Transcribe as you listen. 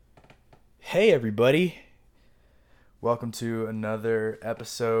Hey everybody, welcome to another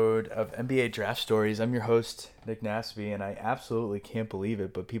episode of NBA Draft Stories. I'm your host, Nick Nasby, and I absolutely can't believe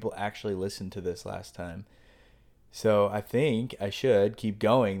it, but people actually listened to this last time. So I think I should keep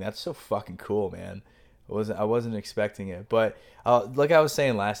going. That's so fucking cool, man. I wasn't expecting it. But like I was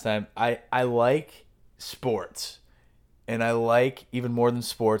saying last time, I like sports. And I like, even more than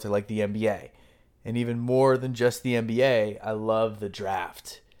sports, I like the NBA. And even more than just the NBA, I love the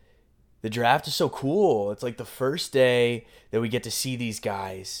draft. The draft is so cool. It's like the first day that we get to see these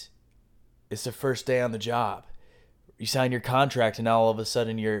guys. It's the first day on the job. You sign your contract and now all of a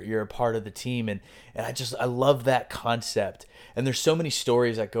sudden you're a part of the team, and I love that concept. And there's so many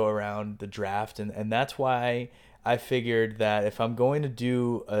stories that go around the draft, and that's why I figured that if I'm going to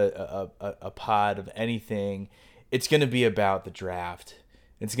do a pod of anything, it's going to be about the draft.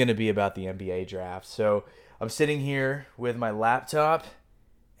 It's going to be about the NBA draft. So I'm sitting here with my laptop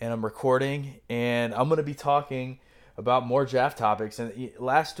and I'm recording, and I'm going to be talking about more draft topics. And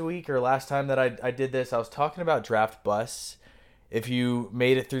last week or last time that I did this, I was talking about draft busts. If you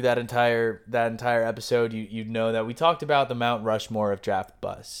made it through that entire episode, you'd know that we talked about the Mount Rushmore of draft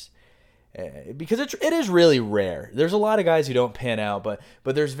busts. Because it is really rare. There's a lot of guys who don't pan out, but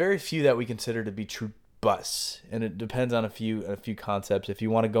there's very few that we consider to be true busts, and it depends on a few concepts. If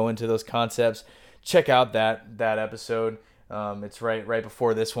you want to go into those concepts, check out that episode. It's right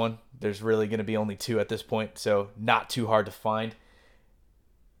before this one. There's really going to be only two at this point, so not too hard to find.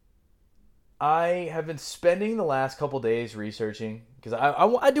 I have been spending the last couple days researching because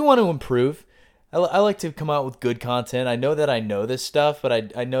I do want to improve. I like to come out with good content. I know that I know this stuff,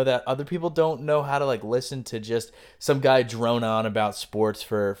 but I know that other people don't know how to like listen to just some guy drone on about sports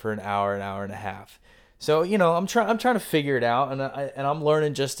for an hour and a half. So I'm trying to figure it out, and I'm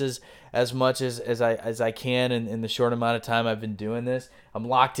learning just as much as I can in the short amount of time I've been doing this. I'm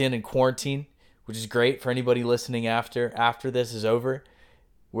locked in quarantine, which is great for anybody listening after this is over.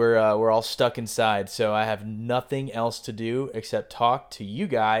 We're all stuck inside, so I have nothing else to do except talk to you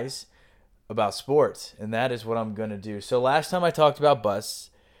guys about sports, and that is what I'm gonna do. So last time I talked about busts,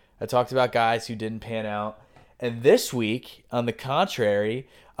 I talked about guys who didn't pan out, and this week, on the contrary,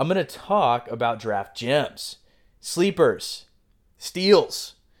 I'm gonna talk about draft gems, sleepers,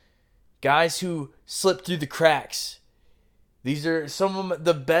 steals, guys who slipped through the cracks. These are some of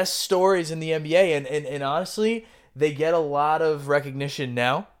the best stories in the NBA, and honestly, they get a lot of recognition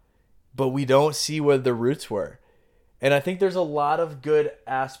now, but we don't see where the roots were. And I think there's a lot of good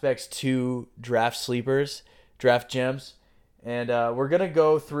aspects to draft sleepers, draft gems, and we're going to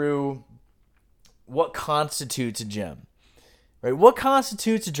go through what constitutes a gem, right? What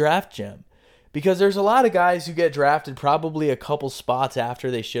constitutes a draft gem? Because there's a lot of guys who get drafted probably a couple spots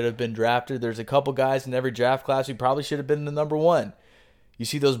after they should have been drafted. There's a couple guys in every draft class who probably should have been the number one. You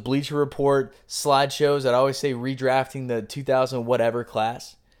see those Bleacher Report slideshows that always say redrafting the 2000 whatever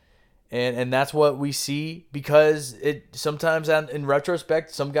class. And that's what we see because it sometimes in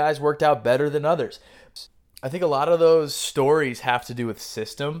retrospect, some guys worked out better than others. I think a lot of those stories have to do with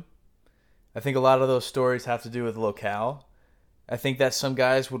system. I think a lot of those stories have to do with locale. I think that some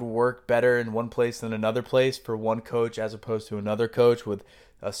guys would work better in one place than another place for one coach as opposed to another coach with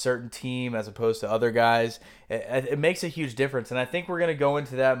a certain team as opposed to other guys. It makes a huge difference, and I think we're going to go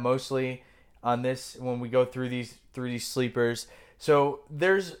into that mostly on this when we go through these sleepers. So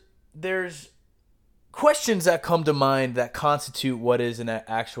there's questions that come to mind that constitute what is an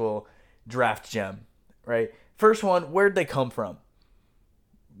actual draft gem, right? First one, where'd they come from?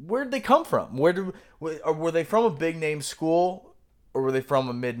 Where'd they come from? Were they from a big name school, or were they from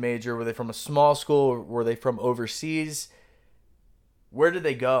a mid-major? Were they from a small school, or were they from overseas? Where did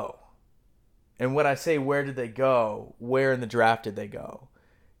they go? And when I say where did they go, where in the draft did they go?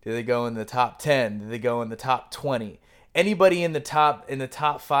 Did they go in the top 10? Did they go in the top 20? Anybody in the top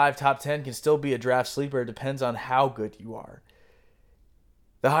 5, top 10 can still be a draft sleeper. It depends on how good you are.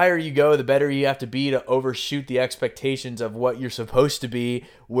 The higher you go, the better you have to be to overshoot the expectations of what you're supposed to be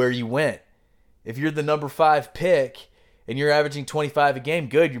where you went. If you're the number 5 pick and you're averaging 25 a game,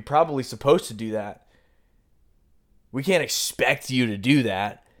 good, you're probably supposed to do that. We can't expect you to do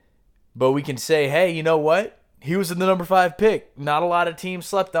that, but we can say, hey, you know what? He was the number 5 pick. Not a lot of teams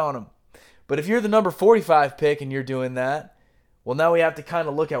slept on him. But if you're the number 45 pick and you're doing that, well, now we have to kind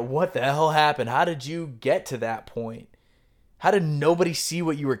of look at what the hell happened. How did you get to that point? How did nobody see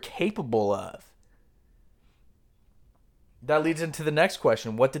what you were capable of? That leads into the next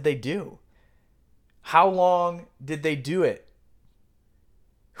question. What did they do? How long did they do it?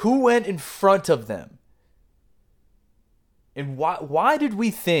 Who went in front of them? And why did we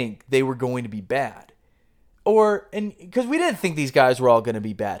think they were going to be bad? And because we didn't think these guys were all going to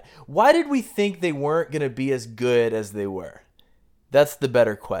be bad. Why did we think they weren't going to be as good as they were? That's the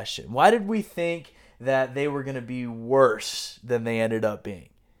better question. Why did we think that they were going to be worse than they ended up being?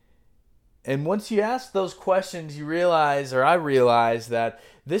 And once you ask those questions, you realize, or I realize, that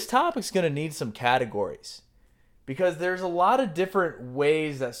this topic's going to need some categories. Because there's a lot of different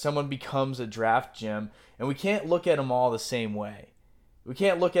ways that someone becomes a draft gem, and we can't look at them all the same way. We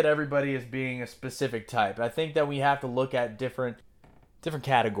can't look at everybody as being a specific type. I think that we have to look at different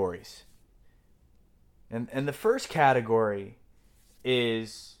categories. And the first category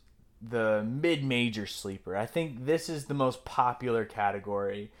is the mid-major sleeper. I think this is the most popular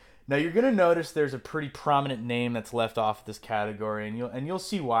category. Now you're going to notice there's a pretty prominent name that's left off this category, and you'll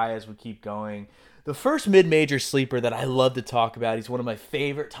see why as we keep going. The first mid-major sleeper that I love to talk about, he's one of my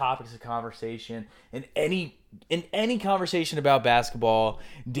favorite topics of conversation in any conversation about basketball,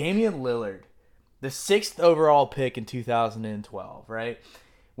 Damian Lillard, the 6th overall pick in 2012, right?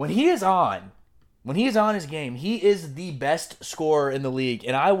 When he is on his game, he is the best scorer in the league,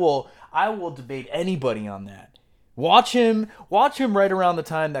 and I will debate anybody on that. Watch him right around the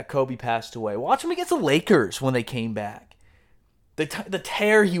time that Kobe passed away. Watch him against the Lakers when they came back. The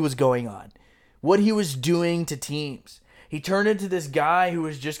tear he was going on. What he was doing to teams. He turned into this guy who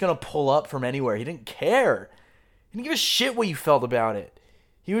was just going to pull up from anywhere. He didn't care. He didn't give a shit what you felt about it.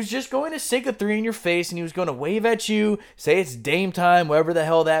 He was just going to sink a three in your face, and he was going to wave at you, say it's Dame time, whatever the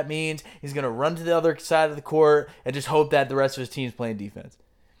hell that means. He's going to run to the other side of the court and just hope that the rest of his team's playing defense.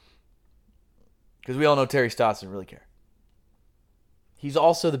 Because we all know Terry Stotts doesn't really care. He's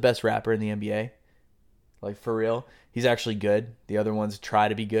also the best rapper in the NBA. Like, for real. He's actually good. The other ones try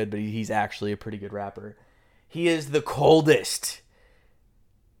to be good, but he's actually a pretty good rapper. He is the coldest.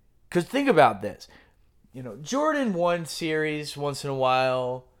 Because think about this. Jordan won series once in a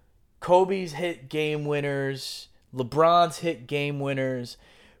while. Kobe's hit game winners. LeBron's hit game winners.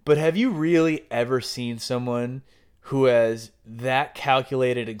 But have you really ever seen someone who has that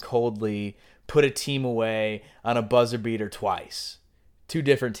calculated and coldly put a team away on a buzzer beater twice? Two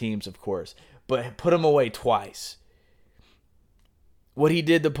different teams, of course. But put him away twice. What he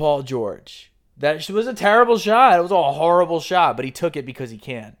did to Paul George. That was a terrible shot. It was a horrible shot, but he took it because he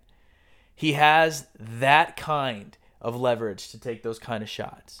can. He has that kind of leverage to take those kind of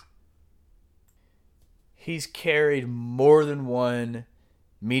shots. He's carried more than one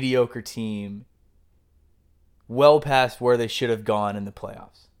mediocre team well past where they should have gone in the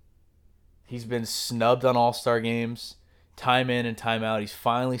playoffs. He's been snubbed on all-star games, time in and time out. He's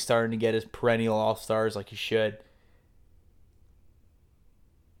finally starting to get his perennial all-stars like he should.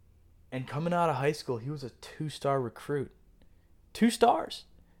 And coming out of high school, he was a 2-star recruit. 2 stars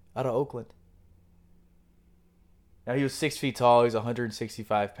out of Oakland. Now, he was 6 feet tall. He was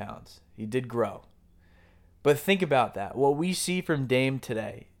 165 pounds. He did grow. But think about that. What we see from Dame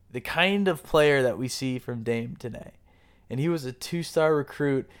today, the kind of player that we see from Dame today. And he was a 2-star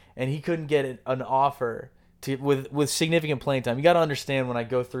recruit, and he couldn't get an offer with significant playing time. You got to understand, when I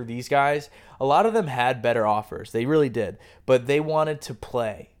go through these guys, a lot of them had better offers. They really did. But they wanted to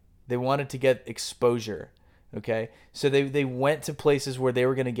play. They wanted to get exposure, okay? So they went to places where they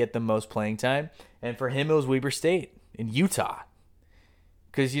were going to get the most playing time. And for him, it was Weber State in Utah.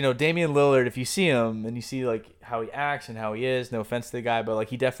 Because, Damian Lillard, if you see him and you see, like, how he acts and how he is, no offense to the guy, but, like,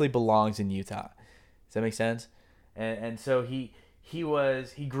 he definitely belongs in Utah. Does that make sense? And so he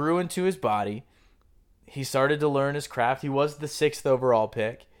grew into his body. He started to learn his craft. He was the 6th overall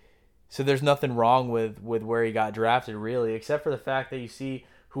pick. So there's nothing wrong with where he got drafted, really, except for the fact that you see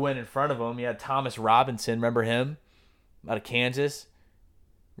who went in front of him. You had Thomas Robinson. Remember him? Out of Kansas.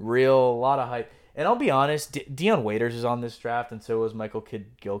 A lot of hype. And I'll be honest, Deion Waiters is on this draft, and so was Michael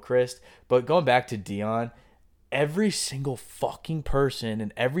Kidd-Gilchrist. But going back to Deion, every single fucking person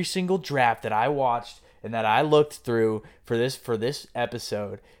in every single draft that I watched and that I looked through for this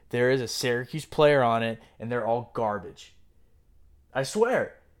episode, there is a Syracuse player on it, and they're all garbage. I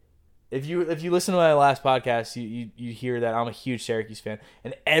swear. If you listen to my last podcast, you hear that I'm a huge Syracuse fan.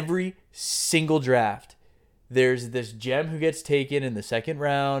 And every single draft, there's this gem who gets taken in the second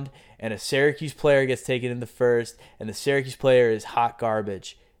round, and a Syracuse player gets taken in the first, and the Syracuse player is hot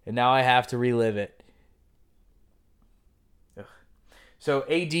garbage. And now I have to relive it. Ugh. So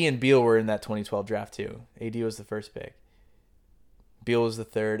AD and Beal were in that 2012 draft too. AD was the first pick. Beal was the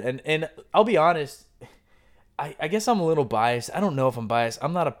third. And I'll be honest, I guess I'm a little biased. I don't know if I'm biased.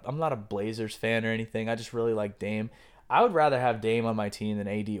 I'm not a Blazers fan or anything. I just really like Dame. I would rather have Dame on my team than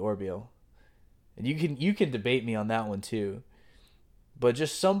AD or Beal. And you can debate me on that one too. But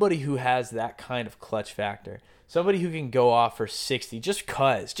just somebody who has that kind of clutch factor. Somebody who can go off for 60 just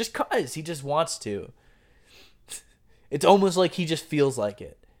cuz he just wants to. It's almost like he just feels like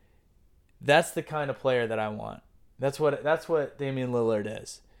it. That's the kind of player that I want. That's what Damian Lillard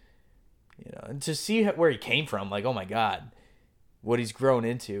is. You know, and to see where he came from, like, oh my God, what he's grown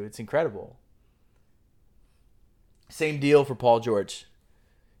into, it's incredible. Same deal for Paul George.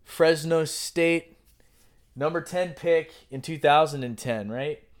 Fresno State, number 10 pick in 2010,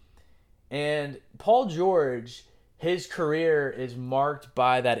 right? And Paul George, his career is marked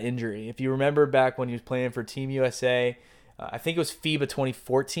by that injury. If you remember back when he was playing for Team USA, I think it was FIBA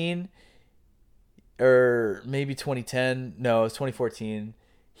 2014 or maybe 2010. No, it was 2014.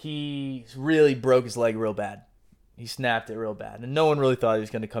 He really broke his leg real bad. He snapped it real bad. And no one really thought he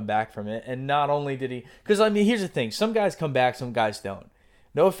was going to come back from it. And not only did he... Because, I mean, here's the thing. Some guys come back, some guys don't.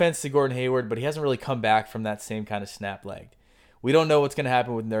 No offense to Gordon Hayward, but he hasn't really come back from that same kind of snap leg. We don't know what's going to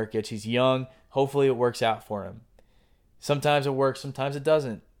happen with Nurkic. He's young. Hopefully it works out for him. Sometimes it works, sometimes it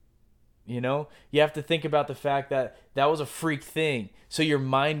doesn't. You know? You have to think about the fact that that was a freak thing. So your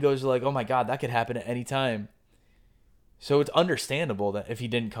mind goes like, oh my God, that could happen at any time. So it's understandable that if he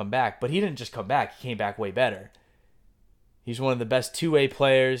didn't come back. But he didn't just come back. He came back way better. He's one of the best two-way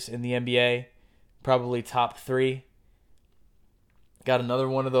players in the NBA. Probably top 3. Got another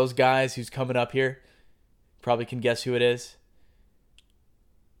one of those guys who's coming up here. Probably can guess who it is.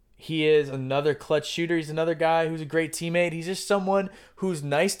 He is another clutch shooter. He's another guy who's a great teammate. He's just someone who's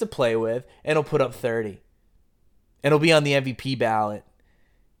nice to play with, and he'll put up 30. And he'll be on the MVP ballot.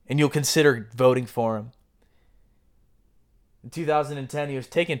 And you'll consider voting for him. In 2010, he was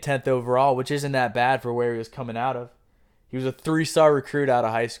taken 10th overall, which isn't that bad for where he was coming out of. He was a 3-star recruit out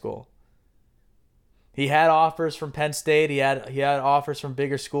of high school. He had offers from Penn State. He had offers from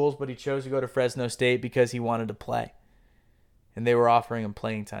bigger schools, but he chose to go to Fresno State because he wanted to play. And they were offering him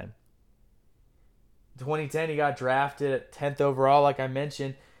playing time. In 2010, he got drafted at 10th overall, like I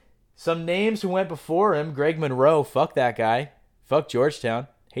mentioned. Some names who went before him: Greg Monroe, fuck that guy. Fuck Georgetown.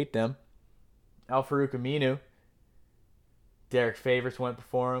 Hate them. Al-Farouq Aminu. Derek Favors went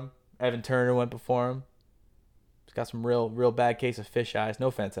before him. Evan Turner went before him. He's got some real bad case of fish eyes. No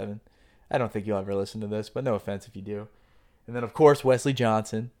offense, Evan. I don't think you'll ever listen to this, but no offense if you do. And then, of course, Wesley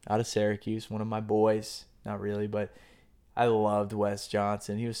Johnson out of Syracuse, one of my boys. Not really, but I loved Wes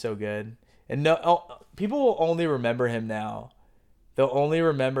Johnson. He was so good. And people will only remember him now. They'll only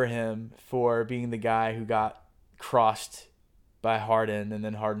remember him for being the guy who got crossed by Harden, and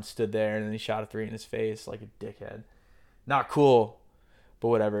then Harden stood there, and then he shot a 3 in his face like a dickhead. Not cool, but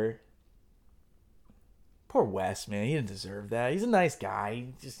whatever. Poor Wes, man. He didn't deserve that. He's a nice guy.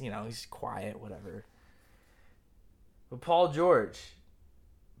 He just, he's quiet, whatever. But Paul George,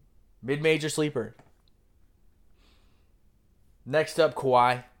 mid-major sleeper. Next up,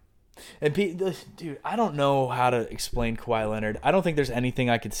 Kawhi. And dude, I don't know how to explain Kawhi Leonard. I don't think there's anything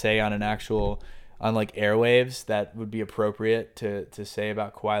I could say on like airwaves that would be appropriate to say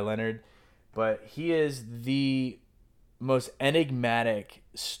about Kawhi Leonard. But he is the most enigmatic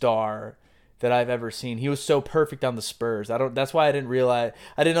star that I've ever seen. He was so perfect on the Spurs. That's why I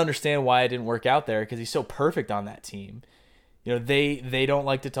didn't understand why it didn't work out there, because he's so perfect on that team. They don't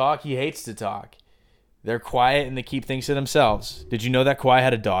like to talk. He hates to talk. They're quiet and they keep things to themselves. Did you know that Kawhi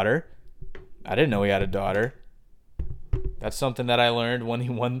had a daughter? I didn't know he had a daughter. That's something that I learned when he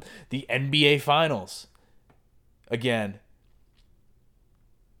won the NBA Finals. Again.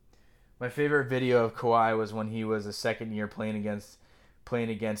 My favorite video of Kawhi was when he was a second year playing against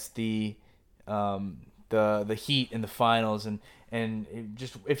the Heat in the finals, and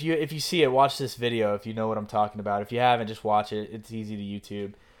just if you see it, watch this video if you know what I'm talking about. If you haven't, just watch it. It's easy to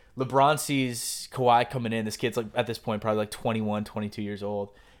YouTube. LeBron sees Kawhi coming in. This kid's like at this point probably like 21, 22 years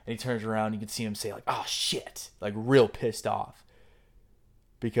old, and he turns around. You can see him say like, "Oh shit," like real pissed off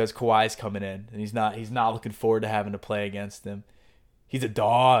because Kawhi's coming in, and he's not looking forward to having to play against him. He's a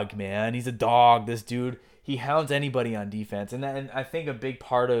dog, man. He's a dog. This dude, he hounds anybody on defense, and I think a big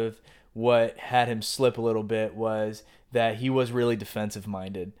part of what had him slip a little bit was that he was really defensive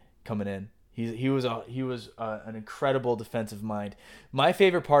minded coming in. He was an incredible defensive mind. My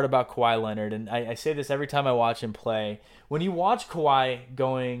favorite part about Kawhi Leonard, and I say this every time I watch him play, when you watch Kawhi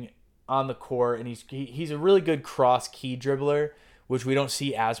going on the court, and he's a really good cross key dribbler, which we don't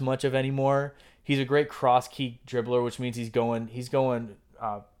see as much of anymore. He's a great cross key dribbler, which means he's going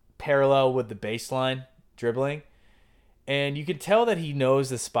parallel with the baseline dribbling. And you can tell that he knows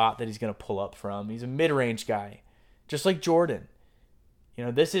the spot that he's going to pull up from. He's a mid-range guy, just like Jordan.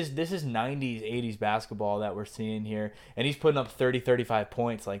 This is 90s, 80s basketball that we're seeing here, and he's putting up 30, 35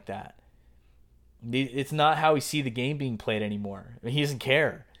 points like that. It's not how we see the game being played anymore. I mean, he doesn't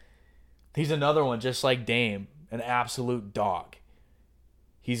care. He's another one just like Dame, an absolute dog.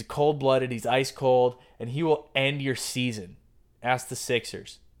 He's cold-blooded. He's ice cold, and he will end your season. Ask the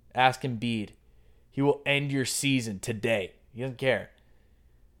Sixers. Ask Embiid. He will end your season today. He doesn't care.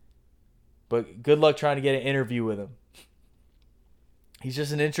 But good luck trying to get an interview with him. He's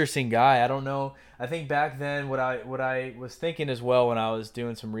just an interesting guy. I don't know. I think back then what I was thinking as well when I was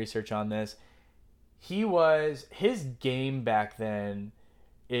doing some research on this, his game back then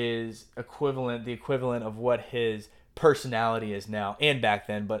is the equivalent of what his personality is now, and back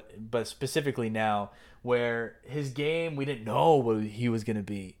then, but specifically now, where his game, we didn't know what he was going to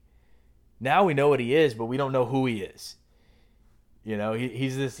be. Now we know what he is, but we don't know who he is. You know,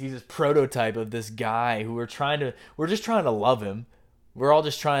 he's this prototype of this guy who we're just trying to love him. We're all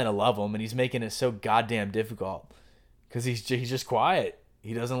just trying to love him, and he's making it so goddamn difficult because he's just quiet.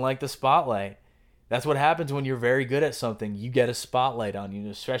 He doesn't like the spotlight. That's what happens when you're very good at something. You get a spotlight on you,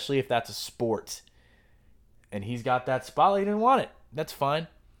 especially if that's a sport. And he's got that spotlight. He didn't want it. That's fine.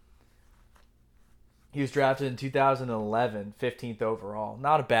 He was drafted in 2011, 15th overall.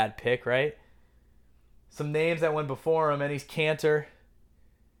 Not a bad pick, right? Some names that went before him, Enes Kanter.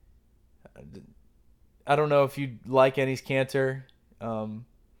 I don't know if you like Enes Kanter.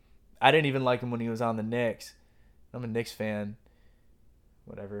 I didn't even like him when he was on the Knicks. I'm a Knicks fan.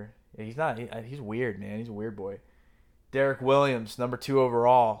 Whatever. He's not. He's weird, man. He's a weird boy. Derek Williams, number 2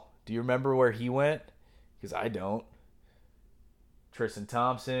 overall. Do you remember where he went? Because I don't. Tristan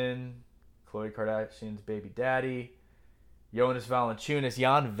Thompson, Khloe Kardashian's baby daddy. Jonas Valanciunas,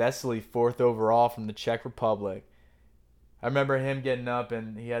 Jan Vesely, 4th overall from the Czech Republic. I remember him getting up,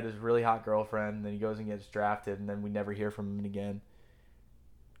 and he had this really hot girlfriend, and then he goes and gets drafted, and then we never hear from him again.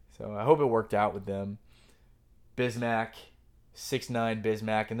 So I hope it worked out with them. Bismack, 6'9"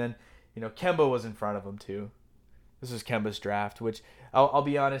 Bismack, and then, Kemba was in front of him too. This was Kemba's draft, which I'll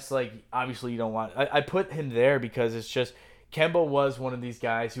be honest, like, obviously you don't want. I put him there because it's just Kemba was one of these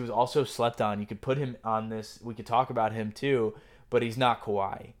guys who was also slept on. You could put him on this. We could talk about him too, but he's not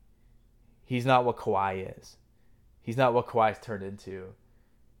Kawhi. He's not what Kawhi is. He's not what Kawhi's turned into.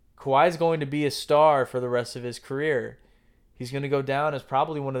 Kawhi's going to be a star for the rest of his career. He's going to go down as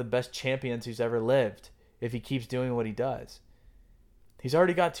probably one of the best champions who's ever lived if he keeps doing what he does. He's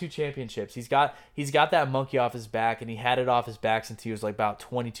already got 2 championships. He's got that monkey off his back, and he had it off his back since he was like about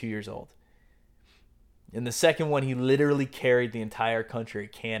 22 years old. In the second one, he literally carried the entire country,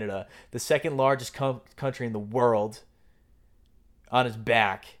 Canada, the second largest country in the world, on his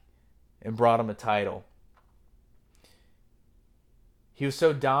back and brought him a title. He was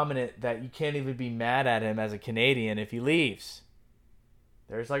so dominant that you can't even be mad at him as a Canadian if he leaves.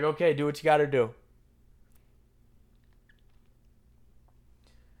 They're just like, okay, do what you got to do.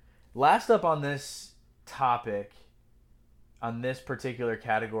 Last up on this topic, on this particular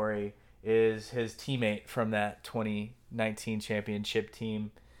category, is his teammate from that 2019 championship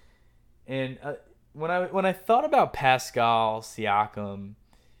team. And when I thought about Pascal Siakam,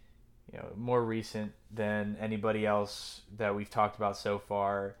 more recent than anybody else that we've talked about so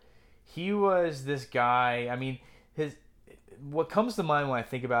far, he was this guy. I mean, what comes to mind when I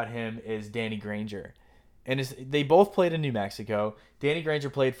think about him is Danny Granger. And they both played in New Mexico. Danny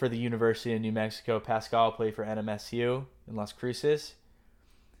Granger played for the University of New Mexico. Pascal played for NMSU in Las Cruces.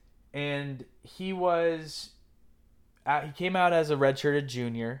 And he came out as a redshirted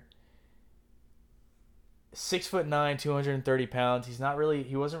junior. 6'9", 230 pounds. He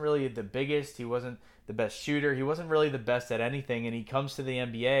wasn't really the biggest. He wasn't the best shooter. He wasn't really the best at anything. And he comes to the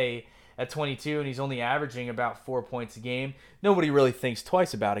NBA at 22, and he's only averaging about 4 points a game. Nobody really thinks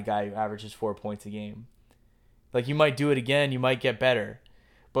twice about a guy who averages 4 points a game. Like, you might do it again, you might get better.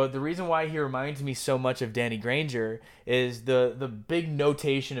 But the reason why he reminds me so much of Danny Granger is the big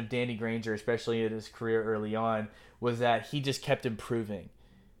notation of Danny Granger, especially in his career early on, was that he just kept improving.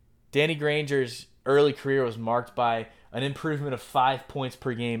 Danny Granger's early career was marked by an improvement of 5 points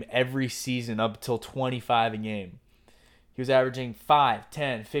per game every season up until 25 a game. He was averaging 5,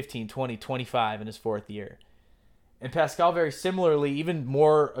 10, 15, 20, 25 in his 4th year. And Pascal, very similarly, even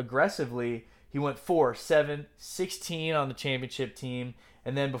more aggressively, he went 4, 7, 16 on the championship team,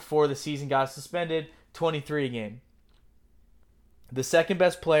 and then before the season got suspended, 23 a game. The second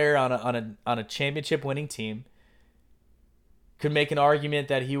best player on a championship winning team. Could make an argument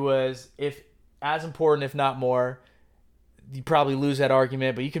that he was, if as important, if not more. You probably lose that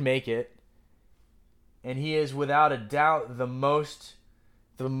argument, but you can make it. And he is without a doubt the most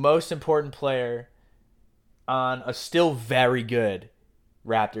important player on a still very good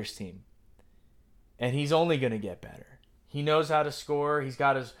Raptors team. And he's only going to get better. He knows how to score. He's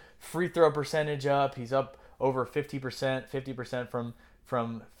got his free throw percentage up. He's up over 50%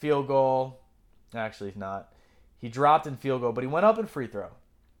 from field goal. Actually, he's not. He dropped in field goal, but he went up in free throw.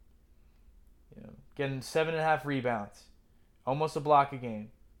 Getting 7.5 rebounds, almost a block a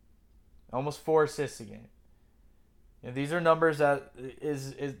game, almost 4 assists a game. These are numbers that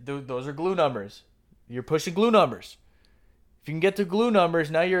those are glue numbers. You're pushing glue numbers. If you can get to glue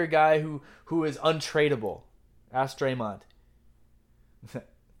numbers, now you're a guy who is untradeable. Ask Draymond.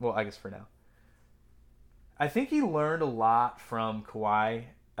 Well, I guess for now. I think he learned a lot from Kawhi.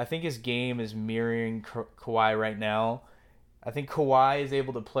 I think his game is mirroring Kawhi right now. I think Kawhi is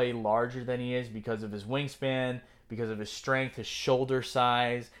able to play larger than he is because of his wingspan, because of his strength, his shoulder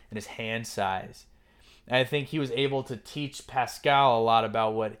size, and his hand size. And I think he was able to teach Pascal a lot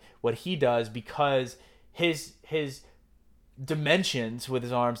about what he does because his dimensions with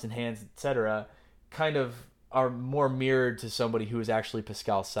his arms and hands, etc., kind of are more mirrored to somebody who is actually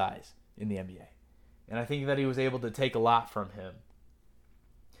Pascal's size in the NBA. And I think that he was able to take a lot from him.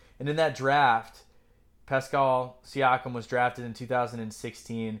 And in that draft, Pascal Siakam was drafted in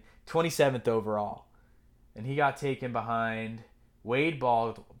 2016, 27th overall. And he got taken behind Wade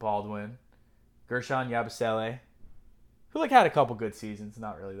Baldwin, Gershon Yabusele, who had a couple good seasons,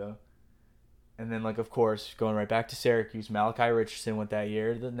 not really though. And then of course, going right back to Syracuse, Malachi Richardson went that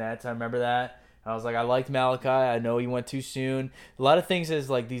year to the Nets. I remember that. I was I liked Malachi. I know he went too soon. A lot of things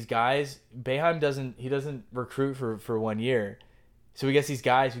is these guys, Boeheim doesn't recruit for 1 year. So he gets these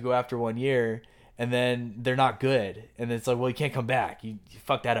guys who go after 1 year and then they're not good. And it's well, you can't come back. You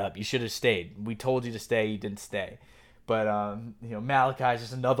fucked that up. You should have stayed. We told you to stay. You didn't stay. But Malachi is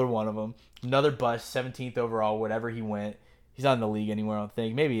just another one of them. Another bust, 17th overall, whatever he went. He's not in the league anymore, I don't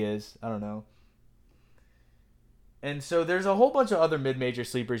think. Maybe he is. I don't know. And so there's a whole bunch of other mid-major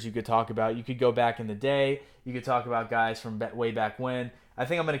sleepers you could talk about. You could go back in the day. You could talk about guys from way back when. I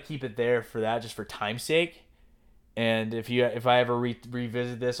think I'm going to keep it there for that, just for time's sake. And if I ever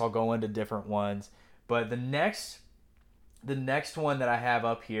revisit this, I'll go into different ones. But the next one that I have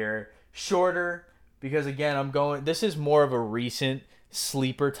up here, shorter, because again, this is more of a recent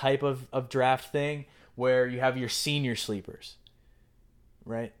sleeper type of draft thing, where you have your senior sleepers.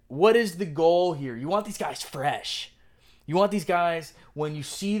 Right? What is the goal here? You want these guys fresh. You want these guys when you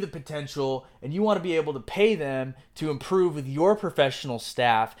see the potential and you want to be able to pay them to improve with your professional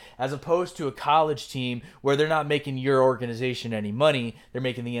staff, as opposed to a college team where they're not making your organization any money. They're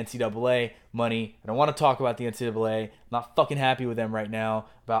making the NCAA money. I don't want to talk about the NCAA. I'm not fucking happy with them right now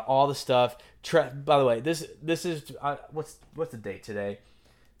about all the stuff. By the way, this is what's the date today?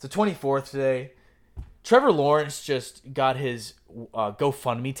 It's the 24th today. Trevor Lawrence just got his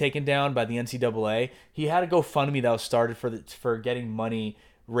GoFundMe taken down by the NCAA. He had a GoFundMe that was started for getting money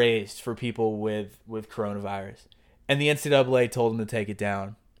raised for people with coronavirus. And the NCAA told him to take it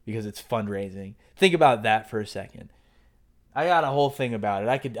down because it's fundraising. Think about that for a second. I got a whole thing about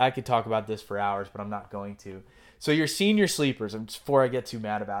it. I could talk about this for hours, but I'm not going to. So your senior sleepers, before I get too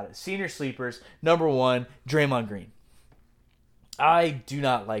mad about it. Senior sleepers, number 1, Draymond Green. I do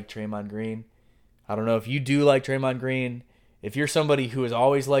not like Draymond Green. I don't know if you do like Draymond Green. If you're somebody who has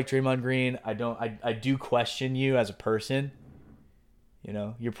always liked Draymond Green, I do question you as a person.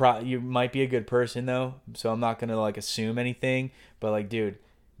 You might be a good person though, so I'm not gonna assume anything. But dude,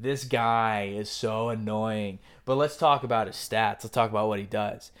 this guy is so annoying. But let's talk about his stats. Let's talk about what he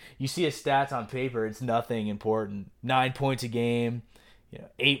does. You see his stats on paper; it's nothing important. 9 points a game,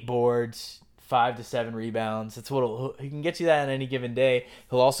 8 boards, 5 to 7 rebounds. That's what he can get you that on any given day.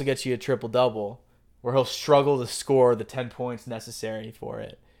 He'll also get you a triple-double, where he'll struggle to score the 10 points necessary for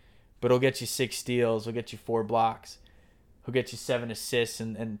it. But he'll get you 6 steals. He'll get you 4 blocks. He'll get you 7 assists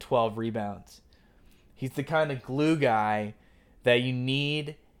and 12 rebounds. He's the kind of glue guy that you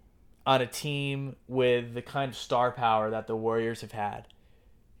need on a team with the kind of star power that the Warriors have had.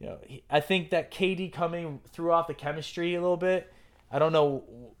 I think that KD coming threw off the chemistry a little bit. I don't know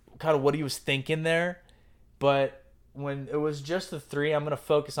kind of what he was thinking there, but when it was just the 3, I'm going to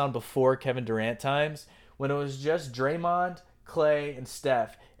focus on before Kevin Durant times. When it was just Draymond, Clay, and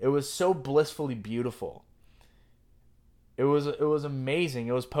Steph, it was so blissfully beautiful. It was amazing.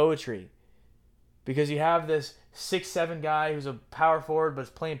 It was poetry. Because you have this 6'7" guy who's a power forward but is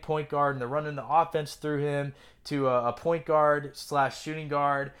playing point guard, and they're running the offense through him to a point guard / shooting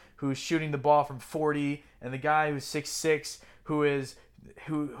guard who's shooting the ball from 40, and the guy who's 6'6",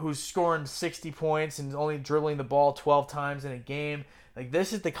 who's scoring 60 points and only dribbling the ball 12 times in a game.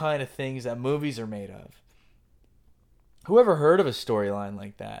 This is the kind of things that movies are made of. Who ever heard of a storyline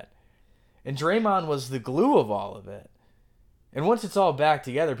like that? And Draymond was the glue of all of it. And once it's all back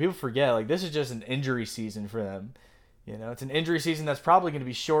together, people forget, this is just an injury season for them. It's an injury season that's probably going to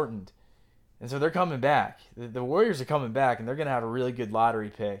be shortened. And so they're coming back. The Warriors are coming back, and they're going to have a really good lottery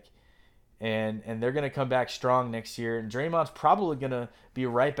pick. and they're going to come back strong next year. And Draymond's probably going to be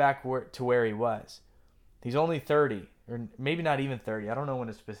right back to where he was. He's only 30, or maybe not even 30. I don't know when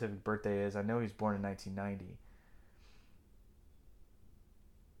his specific birthday is. I know he was born in 1990.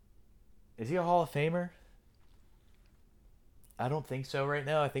 Is he a Hall of Famer? I don't think so right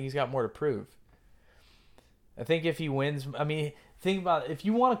now. I think he's got more to prove. I think if he wins, I mean, think about it. If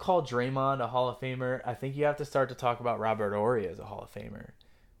you want to call Draymond a Hall of Famer, I think you have to start to talk about Robert Horry as a Hall of Famer.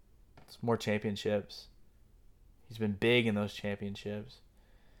 It's more championships. He's been big in those championships.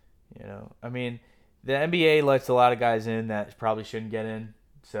 You know, I mean, the NBA lets a lot of guys in that probably shouldn't get in.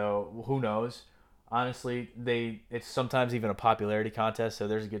 So who knows? Honestly, it's sometimes even a popularity contest, so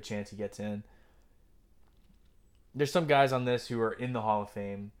there's a good chance he gets in. There's some guys on this who are in the Hall of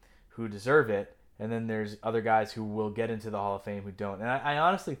Fame who deserve it, and then there's other guys who will get into the Hall of Fame who don't. And I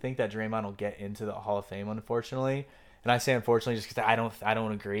honestly think that Draymond will get into the Hall of Fame, unfortunately. And I say unfortunately just because I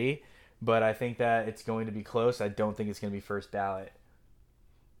don't agree, but I think that it's going to be close. I don't think it's going to be first ballot.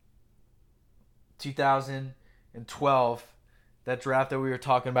 2012, that draft that we were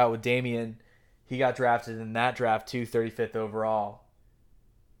talking about with Damian, he got drafted in that draft too, 35th overall.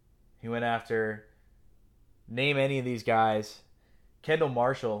 He went after, name any of these guys: Kendall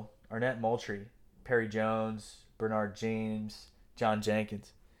Marshall, Arnett Moultrie, Perry Jones, Bernard James, John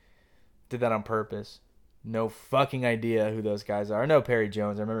Jenkins. Did that on purpose. No fucking idea who those guys are. I know Perry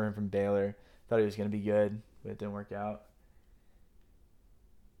Jones. I remember him from Baylor. Thought he was going to be good, but it didn't work out.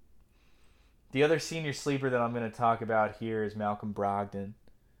 The other senior sleeper that I'm going to talk about here is Malcolm Brogdon.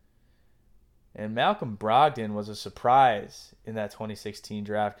 And Malcolm Brogdon was a surprise in that 2016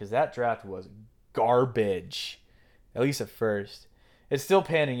 draft because that draft was garbage, at least at first. It's still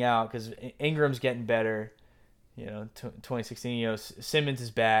panning out because Ingram's getting better. 2016, Simmons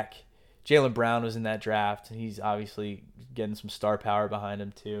is back. Jaylen Brown was in that draft. He's obviously getting some star power behind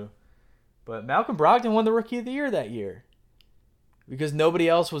him too. But Malcolm Brogdon won the Rookie of the Year that year because nobody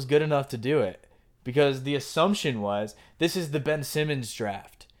else was good enough to do it. Because the assumption was, this is the Ben Simmons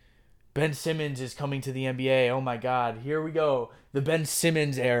draft. Ben Simmons is coming to the NBA. Oh my God, here we go. The Ben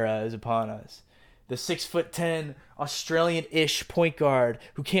Simmons era is upon us. The 6'10" Australian-ish point guard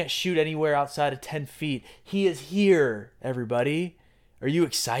who can't shoot anywhere outside of 10 feet. He is here, everybody. Are you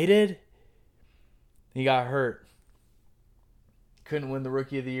excited? He got hurt. Couldn't win the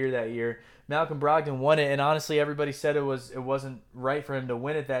Rookie of the Year that year. Malcolm Brogdon won it, and honestly, everybody said it wasn't right for him to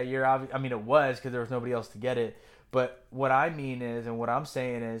win it that year. I mean, it was because there was nobody else to get it. But what I mean is, and what I'm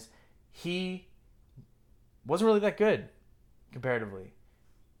saying is, he wasn't really that good comparatively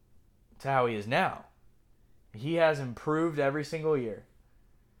to how he is now. He has improved every single year.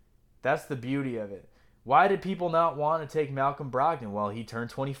 That's the beauty of it. Why did people not want to take Malcolm Brogdon? Well, he turned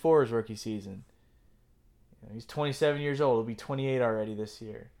 24 his rookie season. He's 27 years old. He'll be 28 already this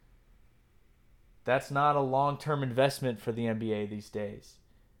year. That's not a long-term investment for the NBA these days.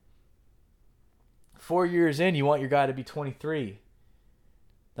 4 years in, you want your guy to be 23,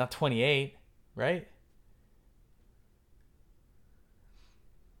 not 28, right?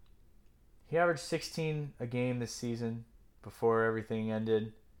 He averaged 16 a game this season before everything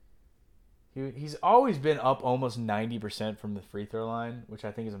ended. He's always been up almost 90% from the free throw line, which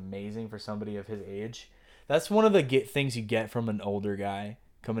I think is amazing for somebody of his age. That's one of the things you get from an older guy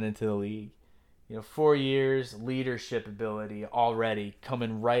coming into the league. 4 years, leadership ability already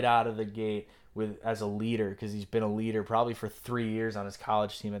coming right out of the gate as a leader, because he's been a leader probably for 3 years on his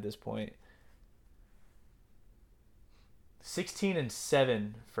college team at this point.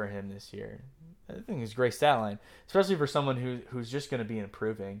 16-7 for him this year. I think it's a great stat line, especially for someone who's just going to be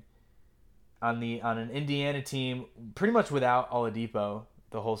improving. On an Indiana team, pretty much without Oladipo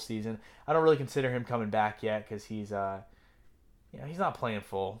the whole season. I don't really consider him coming back yet because he's not playing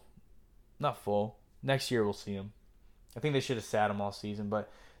full. Not full. Next year we'll see him. I think they should have sat him all season,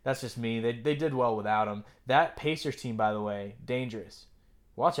 but that's just me. They did well without him. That Pacers team, by the way, dangerous.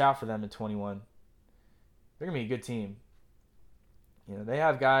 Watch out for them in 21. They're going to be a good team. They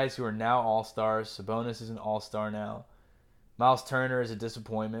have guys who are now all-stars. Sabonis is an all-star now. Miles Turner is a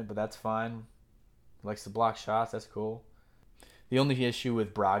disappointment, but that's fine. He likes to block shots. That's cool. The only issue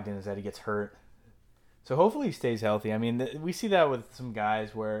with Brogdon is that he gets hurt. So hopefully he stays healthy. I mean, we see that with some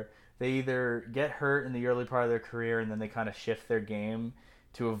guys where they either get hurt in the early part of their career and then they kind of shift their game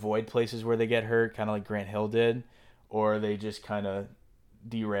to avoid places where they get hurt, kind of like Grant Hill did, or they just kind of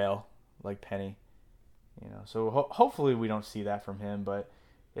derail like Penny. So hopefully we don't see that from him, but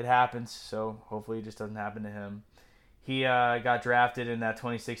it happens, so hopefully it just doesn't happen to him. He got drafted in that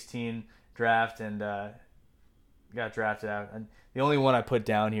 2016 draft and got drafted out. And the only one I put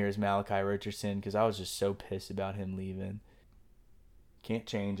down here is Malachi Richardson because I was just so pissed about him leaving. Can't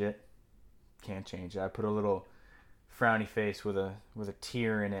change it. can't change it. I put a little frowny face with a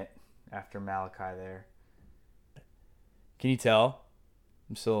tear in it after Malachi there. Can you tell?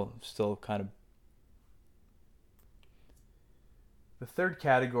 I'm still kind of. The third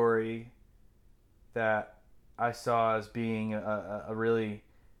category that I saw as being a really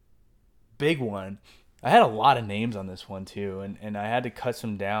big one. I had a lot of names on this one too, and I had to cut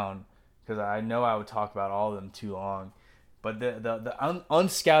some down because I know I would talk about all of them too long. But the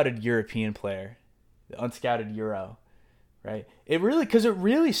unscouted European player, the unscouted Euro, right? It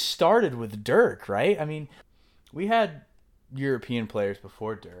really started with Dirk, right? I mean, we had European players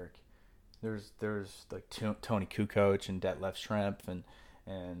before Dirk. There's like Tony Kukoc and Detlef Schrempf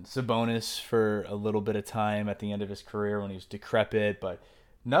and Sabonis for a little bit of time at the end of his career when he was decrepit, but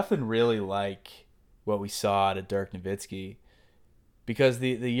nothing really like what we saw out of Dirk Nowitzki, because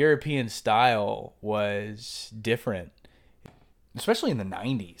the European style was different, especially in the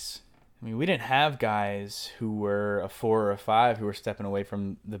 90s. I mean, we didn't have guys who were a 4 or a 5 who were stepping away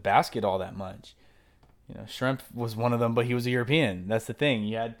from the basket all that much. You know, Schrempf was one of them, but he was a European. That's the thing.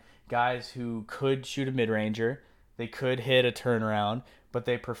 You had guys who could shoot a mid-ranger, they could hit a turnaround, but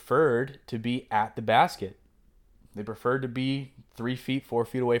they preferred to be at the basket. They preferred to be 3 feet, 4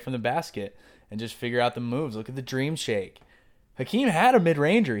 feet away from the basket and just figure out the moves. Look at the Dream Shake. Hakeem had a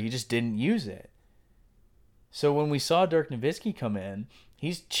mid-ranger, he just didn't use it. So when we saw Dirk Nowitzki come in,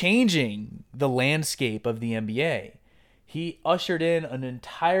 he's changing the landscape of the NBA. He ushered in an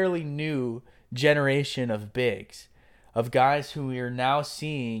entirely new generation of bigs, of guys who we are now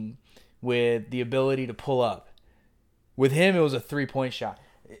seeing with the ability to pull up. With him, it was a three-point shot.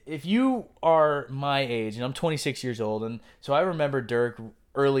 If you are my age, and I'm 26 years old, and so I remember Dirk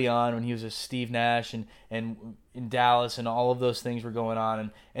early on when he was with Steve Nash and in Dallas and all of those things were going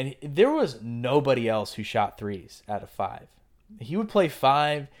on, and there was nobody else who shot threes out of 5. He would play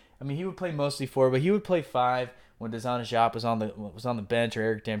 5. I mean, he would play mostly 4, but he would play 5 when Dejan Ajap was on the bench, or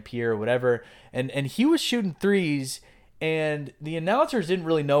Eric Dampier or whatever, and he was shooting threes, and the announcers didn't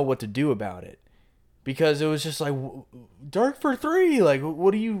really know what to do about it, because it was just like, Dirk for 3, like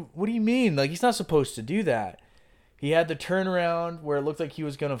what do you mean? Like, he's not supposed to do that. He had the turnaround where it looked like he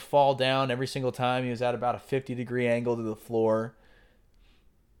was going to fall down every single time. He was at about a 50-degree angle to the floor,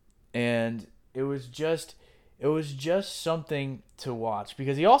 and it was just something to watch,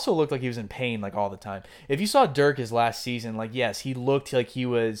 because he also looked like he was in pain like all the time. If you saw Dirk his last season, like, yes, he looked like he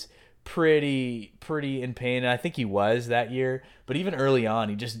was pretty in pain, and I think he was that year. But even early on,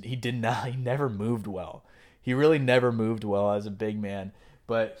 he never moved well. He really never moved well as a big man.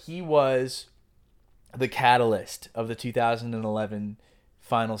 But he was the catalyst of the 2011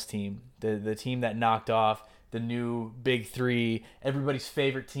 finals team, the team that knocked off the new Big Three, everybody's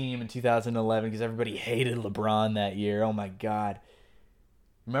favorite team in 2011, because everybody hated LeBron that year. Oh my God.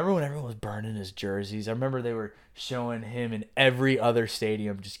 Remember when everyone was burning his jerseys? I remember they were showing him in every other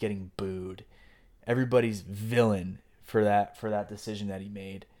stadium just getting booed. Everybody's villain for that decision that he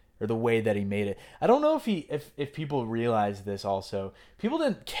made, or the way that he made it. I don't know if people realize this also. People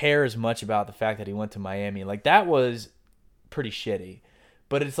didn't care as much about the fact that he went to Miami. Like, that was pretty shitty.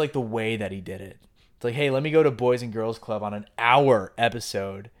 But it's like the way that he did it. It's like, hey, let me go to Boys and Girls Club on an hour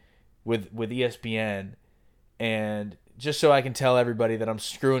episode with ESPN, and just so I can tell everybody that I'm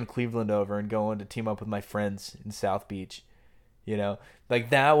screwing Cleveland over and going to team up with my friends in South Beach. You know, like,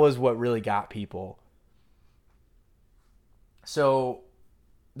 that was what really got people. So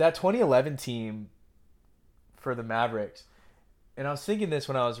that 2011 team for the Mavericks, and I was thinking this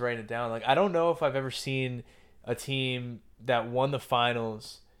when I was writing it down, like, I don't know if I've ever seen a team that won the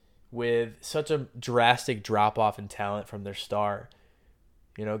finals with such a drastic drop-off in talent from their star.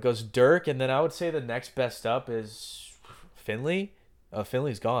 You know, it goes Dirk, and then I would say the next best up is Finley. Oh,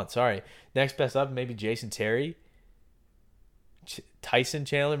 Finley's gone, sorry. Next best up, maybe Jason Terry. Tyson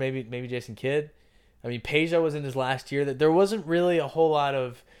Chandler, maybe Jason Kidd. I mean, Peja was in his last year. That there wasn't really a whole lot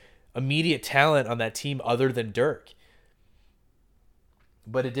of immediate talent on that team other than Dirk.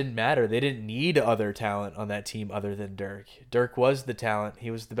 But it didn't matter. They didn't need other talent on that team other than Dirk. Dirk was the talent.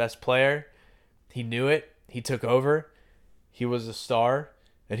 He was the best player. He knew it. He took over. He was a star,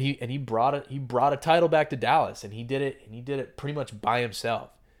 and he brought a title back to Dallas, and he did it pretty much by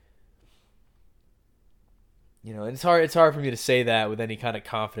himself. You know, and it's hard for me to say that with any kind of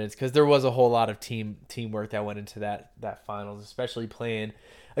confidence, because there was a whole lot of teamwork that went into that finals, especially playing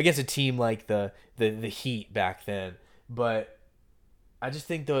against a team like the Heat back then. But I just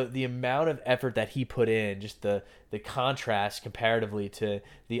think the amount of effort that he put in, just the contrast comparatively to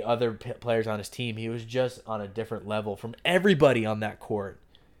the other players on his team, he was just on a different level from everybody on that court.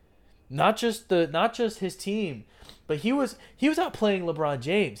 Not just his team, but he was out playing LeBron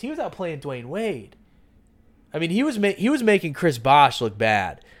James. He was out playing Dwayne Wade. I mean, he was making Chris Bosh look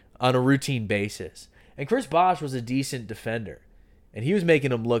bad on a routine basis. And Chris Bosh was a decent defender, and he was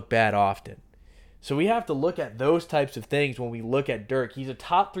making him look bad often. So we have to look at those types of things when we look at Dirk. He's a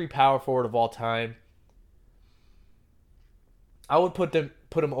top 3 power forward of all time. I would put him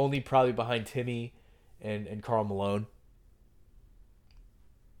only probably behind Timmy and Karl Malone.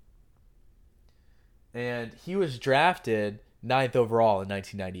 And he was drafted 9th overall in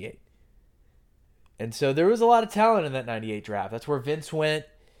 1998. And so there was a lot of talent in that 98 draft. That's where Vince went,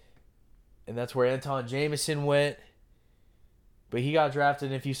 and that's where Anton Jameson went. But he got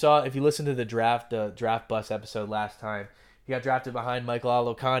drafted, and if you listened to the draft bus episode last time, he got drafted behind Michael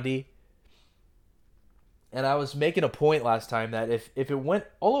Olowokandi. And I was making a point last time that if it went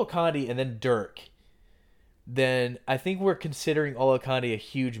Olowokandi and then Dirk, then I think we're considering Olowokandi a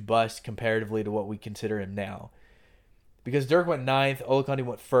huge bust comparatively to what we consider him now. Because Dirk went 9th, Olowokandi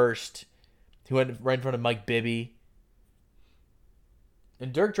went 1st. He went right in front of Mike Bibby.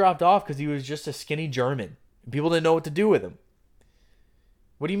 And Dirk dropped off because he was just a skinny German. People didn't know what to do with him.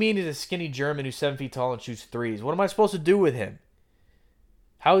 What do you mean he's a skinny German who's 7 feet tall and shoots threes? What am I supposed to do with him?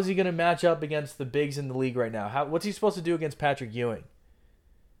 How is he going to match up against the bigs in the league right now? What's he supposed to do against Patrick Ewing?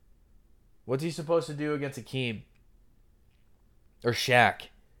 What's he supposed to do against Akeem? Or Shaq?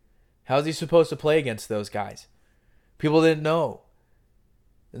 How is he supposed to play against those guys? People didn't know.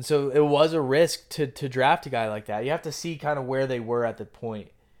 And so it was a risk to draft a guy like that. You have to see kind of where they were at the point.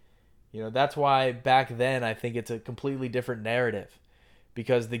 You know, that's why back then I think it's a completely different narrative.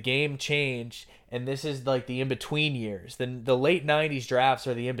 Because the game changed, and this is like the in-between years. The late 90s drafts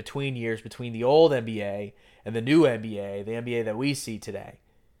are the in-between years between the old NBA and the new NBA, the NBA that we see today.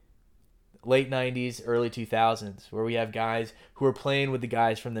 Late 90s, early 2000s, where we have guys who are playing with the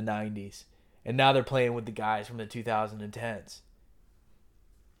guys from the 90s, and now they're playing with the guys from the 2010s.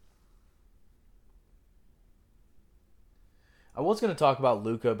 I was going to talk about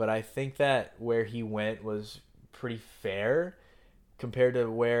Luka, but I think that where he went was pretty fair compared to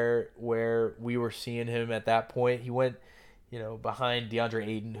where we were seeing him at that point. He went, behind DeAndre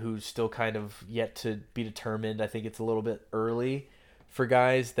Ayton, who's still kind of yet to be determined. I think it's a little bit early for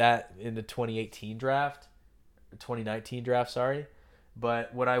guys that in the 2019 draft.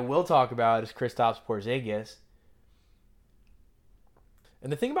 But what I will talk about is Kristaps Porzingis.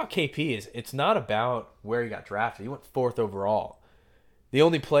 And the thing about KP is it's not about where he got drafted. He went 4th overall. The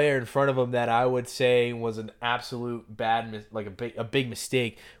only player in front of him that I would say was an absolute a big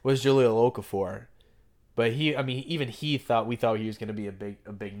mistake was Jahlil Okafor. But we thought he was going to be a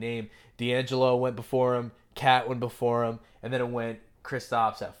big name. D'Angelo went before him, Cat went before him, and then it went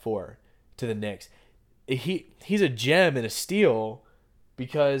Kristaps at 4 to the Knicks. He's a gem and a steal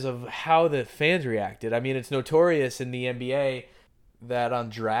because of how the fans reacted. I mean, it's notorious in the NBA that on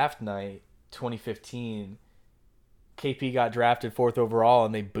draft night 2015, KP got drafted 4th overall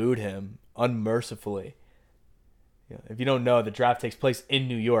and they booed him unmercifully. If you don't know, the draft takes place in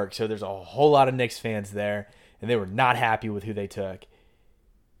New York, so there's a whole lot of Knicks fans there, and they were not happy with who they took.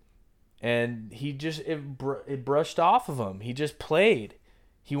 And it brushed off of him. He just played.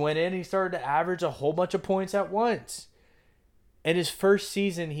 He went in and he started to average a whole bunch of points at once. And his first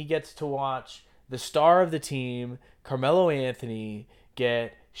season, he gets to watch the star of the team, Carmelo Anthony,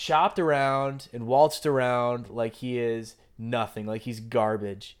 get shopped around and waltzed around like he is nothing, like he's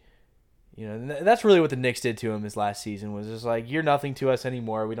garbage. And that's really what the Knicks did to him his last season, was just like, you're nothing to us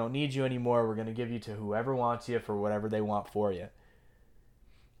anymore. We don't need you anymore. We're going to give you to whoever wants you for whatever they want for you.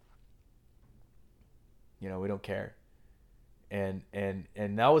 We don't care. And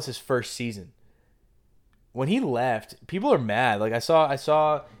that was his first season. When he left, people are mad. Like I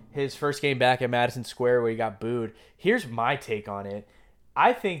saw his first game back at Madison Square where he got booed. Here's my take on it.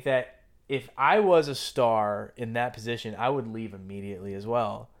 I think that if I was a star in that position, I would leave immediately as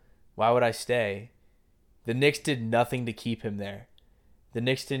well. Why would I stay? The Knicks did nothing to keep him there. The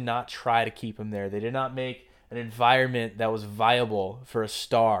Knicks did not try to keep him there. They did not make an environment that was viable for a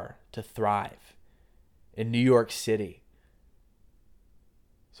star to thrive in New York City.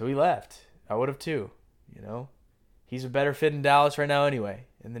 So he left. I would have too, He's a better fit in Dallas right now anyway.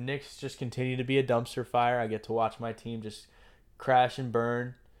 And the Knicks just continue to be a dumpster fire. I get to watch my team just crash and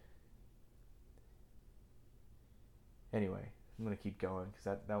burn. Anyway, I'm going to keep going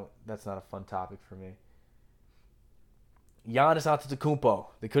because that's not a fun topic for me. Giannis Antetokounmpo.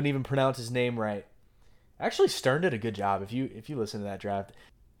 They couldn't even pronounce his name right. Actually, Stern did a good job. If you listen to that draft,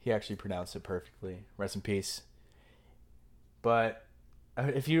 he actually pronounced it perfectly. Rest in peace. But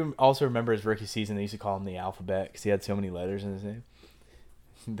if you also remember his rookie season, they used to call him the alphabet because he had so many letters in his name.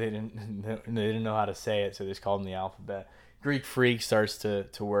 they didn't know how to say it, so they just called him the alphabet. Greek Freak starts to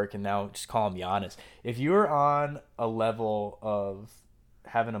work, and now just call him Giannis. If you're on a level of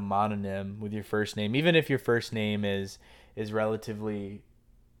having a mononym with your first name, even if your first name is relatively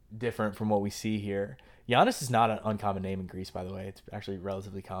different from what we see here, Giannis is not an uncommon name in Greece, by the way. It's actually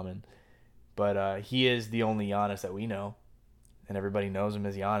relatively common, but he is the only Giannis that we know, and everybody knows him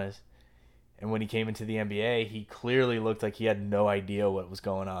as Giannis. And when he came into the NBA, he clearly looked like he had no idea what was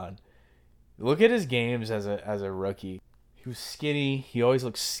going on. Look at his games as a rookie. He was skinny. He always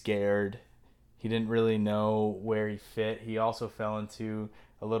looked scared. He didn't really know where he fit. He also fell into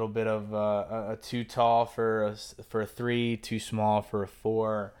a little bit of a too tall for a 3, too small for a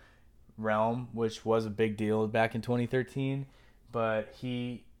 4 realm, which was a big deal back in 2013. But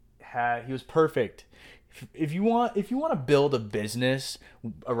he was perfect. If you want to build a business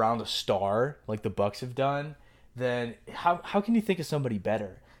around a star like the Bucks have done, then how can you think of somebody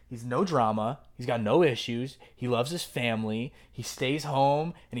better? He's no drama. He's got no issues. He loves his family. He stays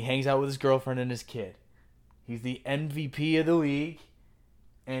home and he hangs out with his girlfriend and his kid. He's the MVP of the league,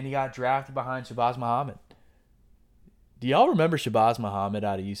 and he got drafted behind Shabazz Muhammad. Do y'all remember Shabazz Muhammad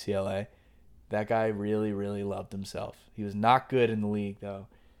out of UCLA? That guy really, really loved himself. He was not good in the league, though.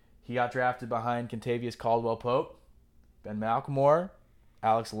 He got drafted behind Kentavious Caldwell-Pope, Ben McLemore,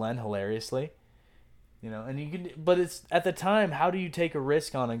 Alex Len, hilariously. And you can, but it's at the time, how do you take a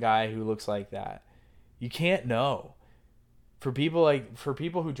risk on a guy who looks like that? You can't know. For people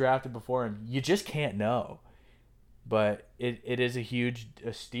who drafted before him, you just can't know. But it is a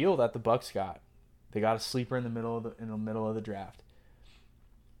steal that the Bucks got. They got a sleeper in the middle of the draft.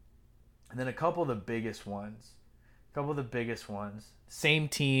 And then a couple of the biggest ones. Same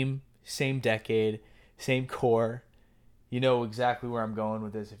team, same decade, same core. You know exactly where I'm going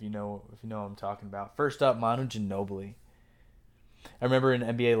with this if you know what I'm talking about. First up, Manu Ginobili. I remember in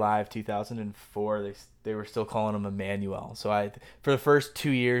NBA Live 2004, they were still calling him Emmanuel. So for the first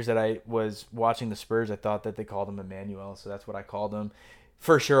 2 years that I was watching the Spurs, I thought that they called him Emmanuel. So that's what I called him.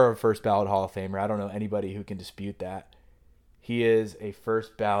 For sure, a first ballot Hall of Famer. I don't know anybody who can dispute that. He is a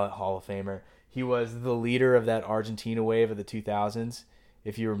first ballot Hall of Famer. He was the leader of that Argentina wave of the 2000s.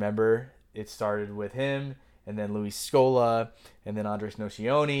 If you remember, it started with him, and then Luis Scola, and then Andres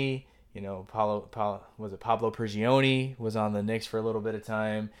Nocioni. Pablo Prigioni was on the Knicks for a little bit of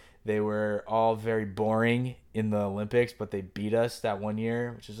time. They were all very boring in the Olympics, but they beat us that one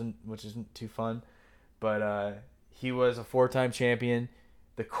year, which isn't too fun. But he was a 4-time champion,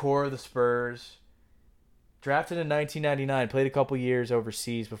 the core of the Spurs. Drafted in 1999, played a couple years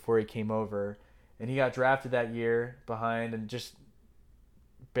overseas before he came over, and he got drafted that year behind, and just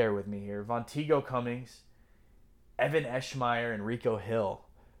bear with me here, Vonteego Cummings, Evan Eschmeyer, and Rico Hill.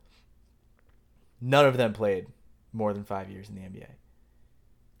 None of them played more than 5 years in the NBA.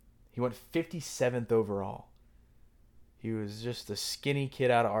 He went 57th overall. He was just a skinny kid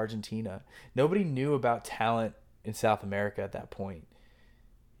out of Argentina. Nobody knew about talent in South America at that point.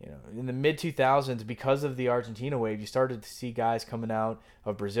 In the mid-2000s, because of the Argentina wave, you started to see guys coming out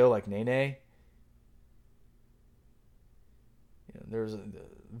of Brazil like Nene. There was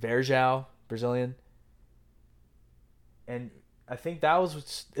Verjao, Brazilian. And I think that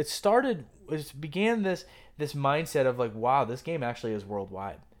was it began this mindset of like, wow, this game actually is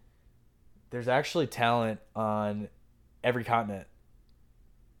worldwide. There's actually talent on every continent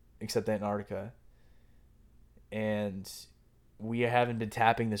except Antarctica. And we haven't been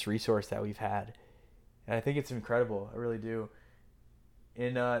tapping this resource that we've had. And I think it's incredible. I really do.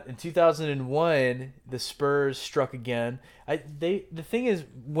 In 2001, the Spurs struck again. The thing is,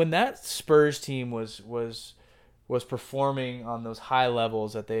 when that Spurs team was performing on those high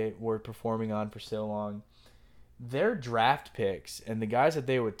levels that they were performing on for so long, their draft picks and the guys that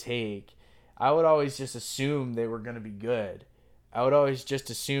they would take, I would always just assume they were going to be good. I would always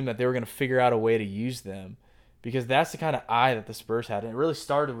just assume that they were going to figure out a way to use them, because that's the kind of eye that the Spurs had. And it really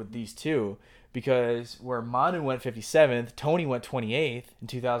started with these two, because where Manu went 57th, Tony went 28th in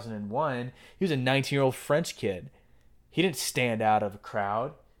 2001. He was a 19-year-old French kid. He didn't stand out of a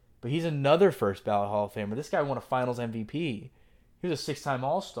crowd, but he's another first ballot Hall of Famer. This guy won a Finals MVP. He was a 6-time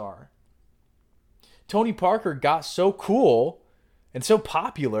All-Star. Tony Parker got so cool and so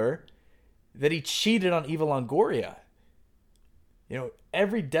popular that he cheated on Eva Longoria.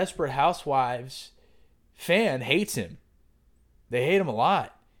 Every Desperate Housewives fan hates him. They hate him a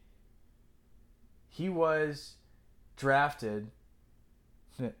lot. He was drafted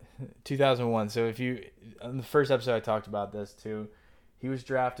 2001. So on the first episode I talked about this too. He was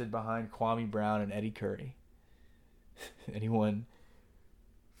drafted behind Kwame Brown and Eddie Curry. And he won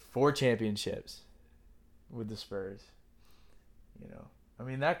 4 championships with the Spurs. I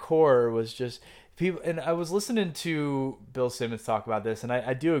mean, that core was just people. And I was listening to Bill Simmons talk about this, and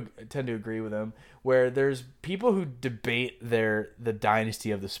I do tend to agree with him. Where there's people who debate the dynasty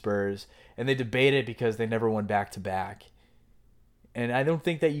of the Spurs, and they debate it because they never won back to back. And I don't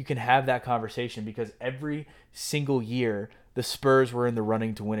think that you can have that conversation because every single year the Spurs were in the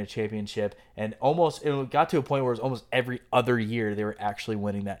running to win a championship, and it got to a point where it was almost every other year they were actually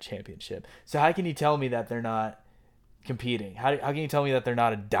winning that championship. So how can you tell me that they're not competing? How can you tell me that they're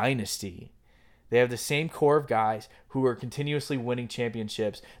not a dynasty? They have the same core of guys who are continuously winning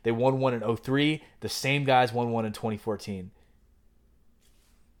championships. They won one in 03. The same guys won one in 2014.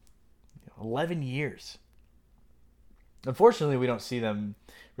 11 years. Unfortunately, we don't see them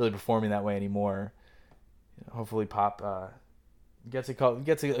really performing that way anymore. Hopefully, Pop gets a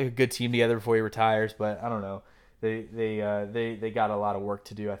good team together before he retires. But I don't know. They got a lot of work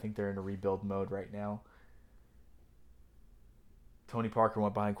to do. I think they're in a rebuild mode right now. Tony Parker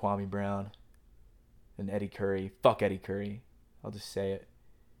went behind Kwame Brown and Eddie Curry. Fuck Eddie Curry. I'll just say it.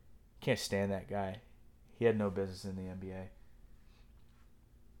 Can't stand that guy. He had no business in the NBA.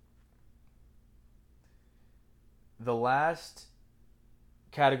 The last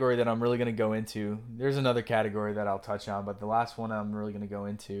category that I'm really going to go into, there's another category that I'll touch on, but the last one I'm really going to go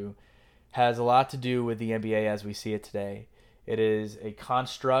into has a lot to do with the NBA as we see it today. It is a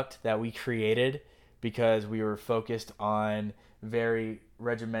construct that we created because we were focused on very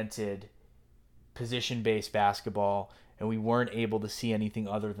regimented position-based basketball, and we weren't able to see anything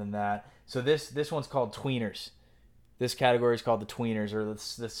other than that. So this one's called tweeners. This category is called the tweeners, or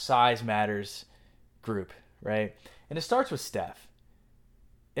the size matters group, right? And it starts with Steph.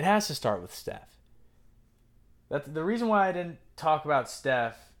 It has to start with Steph. That's the reason why I didn't talk about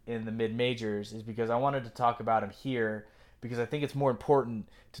Steph in the mid-majors is because I wanted to talk about him here because I think it's more important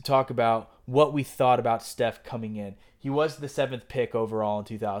to talk about what we thought about Steph coming in. He was the 7th pick overall in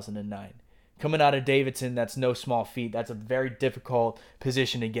 2009. Coming out of Davidson, that's no small feat. That's a very difficult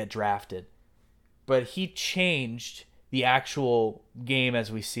position to get drafted. But he changed the actual game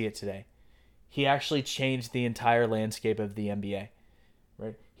as we see it today. He actually changed the entire landscape of the NBA.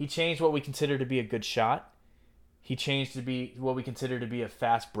 Right? He changed what we consider to be a good shot. He changed to be what we consider to be a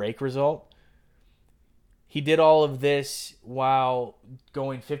fast break result. He did all of this while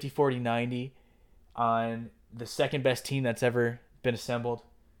going 50, 40, 90 on the second best team that's ever been assembled.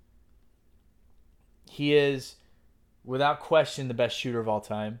 He is, without question, the best shooter of all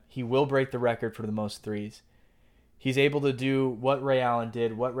time. He will break the record for the most threes. He's able to do what Ray Allen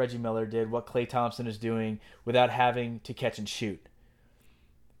did, what Reggie Miller did, what Klay Thompson is doing without having to catch and shoot.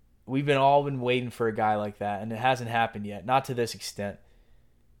 We've all been waiting for a guy like that, and it hasn't happened yet, not to this extent.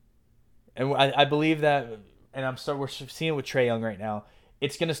 And I believe that, and we're seeing it with Trae Young right now.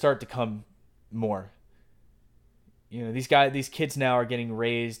 It's going to start to come more. You know, these kids now are getting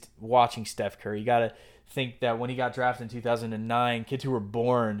raised watching Steph Curry. You got to think that when he got drafted in 2009, kids who were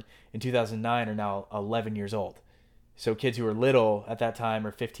born in 2009 are now 11 years old. So kids who were little at that time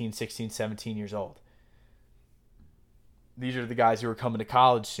are 15, 16, 17 years old. These are the guys who are coming to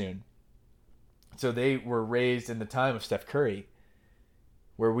college soon. So they were raised in the time of Steph Curry,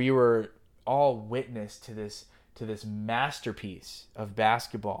 where we were all witness to this masterpiece of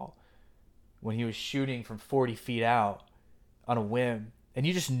basketball when he was shooting from 40 feet out on a whim. And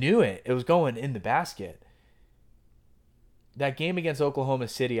you just knew it. It was going in the basket. That game against Oklahoma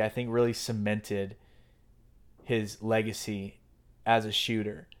City, I think, really cemented his legacy as a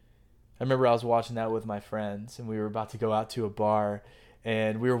shooter. I remember I was watching that with my friends, and we were about to go out to a bar,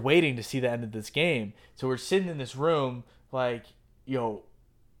 and we were waiting to see the end of this game. So we're sitting in this room like, yo,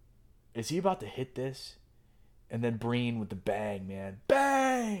 is he about to hit this? And then Breen with the bang, man.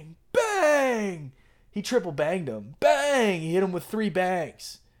 Bang! Bang! He triple banged him. Bang! He hit him with 3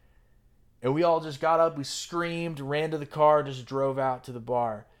 bangs. And we all just got up, we screamed, ran to the car, just drove out to the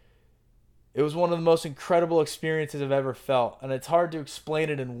bar. It was one of the most incredible experiences I've ever felt. And it's hard to explain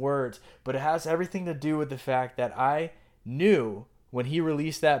it in words, but it has everything to do with the fact that I knew when he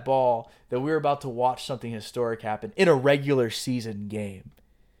released that ball that we were about to watch something historic happen in a regular season game.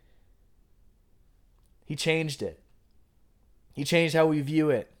 He changed it. He changed how we view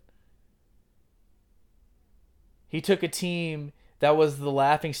it. He took a team that was the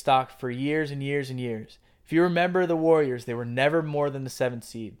laughingstock for years and years and years. If you remember the Warriors, they were never more than the 7th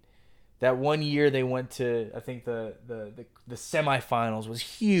seed. That one year they went to, I think the semifinals was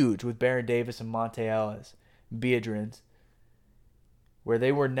huge with Baron Davis and Monte Ellis, Biedrins, where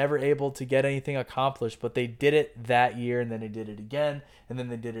they were never able to get anything accomplished, but they did it that year, and then they did it again, and then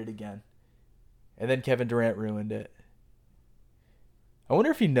they did it again. And then Kevin Durant ruined it. I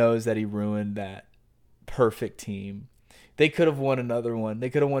wonder if he knows that he ruined that perfect team. They could have won another one. They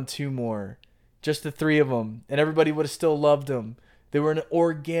could have won 2 more. Just the 3 of them. And everybody would have still loved them. They were an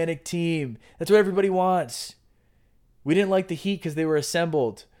organic team. That's what everybody wants. We didn't like the Heat because they were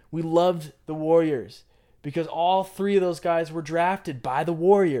assembled. We loved the Warriors because all 3 of those guys were drafted by the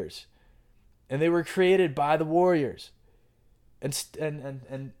Warriors. And they were created by the Warriors.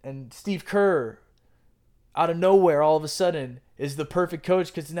 And Steve Kerr, out of nowhere, all of a sudden, is the perfect coach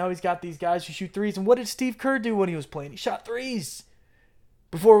because now he's got these guys who shoot threes. And what did Steve Kerr do when he was playing? He shot threes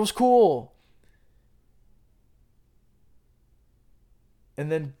before it was cool.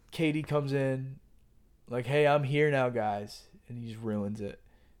 And then KD comes in like, hey, I'm here now, guys. And he just ruins it.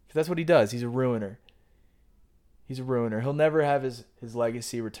 Because that's what he does. He's a ruiner. He's a ruiner. He'll never have his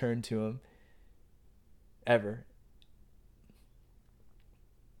legacy returned to him. Ever.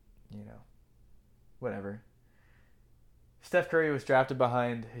 You know. Whatever. Steph Curry was drafted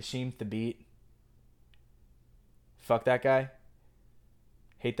behind Hasheem Thabeet. Fuck that guy.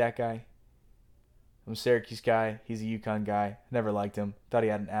 Hate that guy. I'm a Syracuse guy. He's a UConn guy. Never liked him. Thought he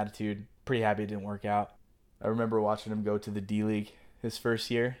had an attitude. Pretty happy it didn't work out. I remember watching him go to the D-League his first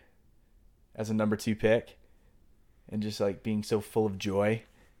year as a number 2 pick and just like being so full of joy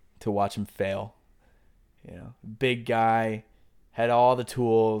to watch him fail. You know, big guy, had all the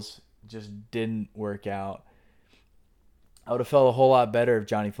tools, just didn't work out. I would have felt a whole lot better if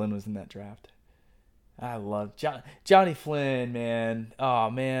Johnny Flynn was in that draft. I love Johnny Flynn, man.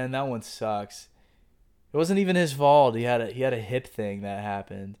 Oh man, that one sucks. It wasn't even his fault. He had a hip thing that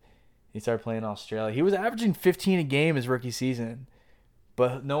happened. He started playing in Australia. He was averaging 15 a game his rookie season.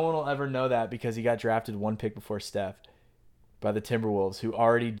 But no one will ever know that because he got drafted 1 pick before Steph by the Timberwolves, who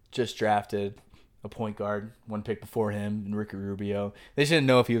already just drafted a point guard 1 pick before him, and Ricky Rubio. They didn't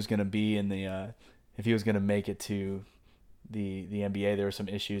know if he was going to be in the if he was going to make it to the NBA. There were some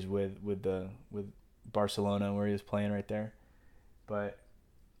issues with Barcelona where he was playing right there. But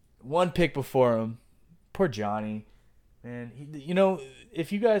 1 pick before him. Poor Johnny. Man,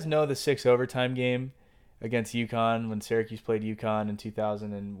 if you guys know the 6 overtime game against UConn when Syracuse played UConn in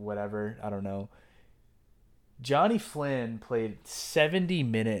 2000 and whatever, I don't know. Johnny Flynn played 70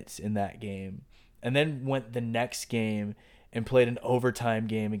 minutes in that game and then went the next game and played an overtime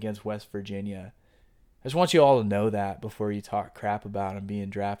game against West Virginia. I just want you all to know that before you talk crap about him being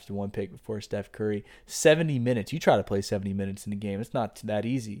drafted 1 pick before Steph Curry. 70 minutes. You try to play 70 minutes in a game. It's not that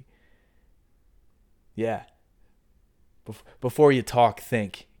easy. Yeah. Before you talk,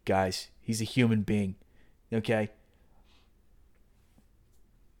 think, guys. He's a human being. Okay?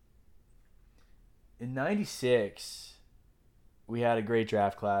 In 96, we had a great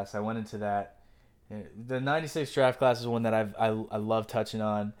draft class. I went into that. The 96 draft class is one that I love touching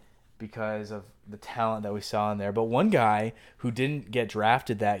on because of the talent that we saw in there. But one guy who didn't get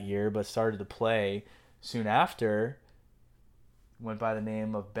drafted that year but started to play soon after went by the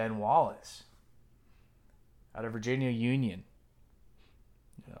name of Ben Wallace out of Virginia Union.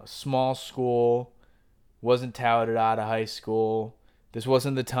 Small school, wasn't touted out of high school. This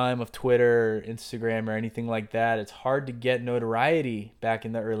wasn't the time of Twitter or Instagram or anything like that. It's hard to get notoriety back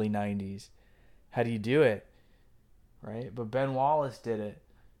in the early 90s. How do you do it? Right? But Ben Wallace did it.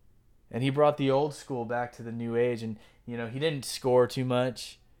 And he brought the old school back to the new age. And, he didn't score too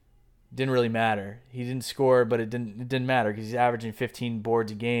much. Didn't really matter. He didn't score, but it didn't matter because he's averaging 15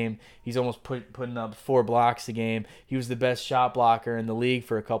 boards a game. He's almost putting up 4 blocks a game. He was the best shot blocker in the league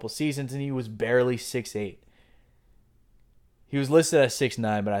for a couple seasons, and he was barely 6'8". He was listed as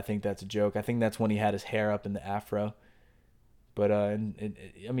 6'9", but I think that's a joke. I think that's when he had his hair up in the afro. But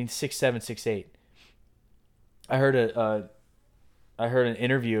 6'7", 6'8". I heard an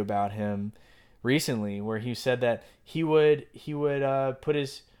interview about him recently where he said that he would put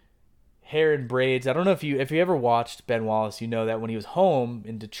his hair in braids. I don't know if you ever watched Ben Wallace, you know that when he was home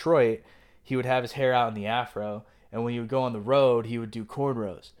in Detroit, he would have his hair out in the afro, and when he would go on the road, he would do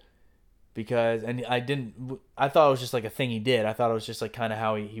cornrows. I thought it was just like a thing he did. I thought it was just like kind of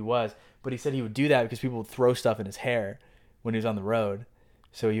how he was. But he said he would do that because people would throw stuff in his hair when he was on the road.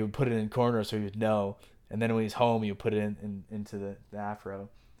 So he would put it in cornrows so he would know. And then when he's home, he would put it into the afro.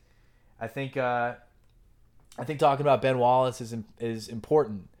 I think talking about Ben Wallace is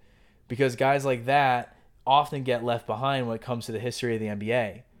important because guys like that often get left behind when it comes to the history of the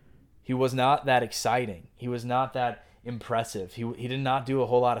NBA. He was not that exciting. He was not that impressive. He did not do a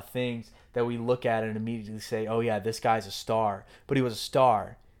whole lot of things that we look at and immediately say, oh yeah, this guy's a star. But he was a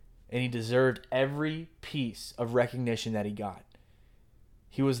star, and he deserved every piece of recognition that he got.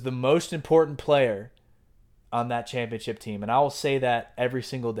 He was the most important player on that championship team, and I will say that every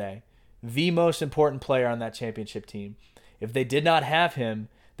single day. The most important player on that championship team. If they did not have him,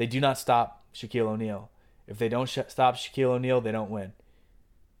 they do not stop Shaquille O'Neal. If they don't stop Shaquille O'Neal, they don't win.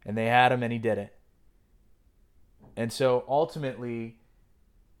 And they had him, and he did it. And so ultimately,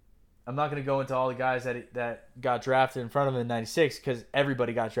 I'm not going to go into all the guys that got drafted in front of him in '96 because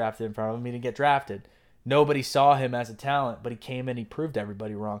everybody got drafted in front of him. He didn't get drafted. Nobody saw him as a talent, but he came in, he proved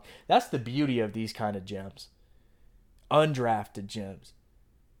everybody wrong. That's the beauty of these kind of gems. Undrafted gems.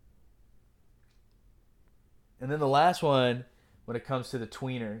 And then the last one, when it comes to the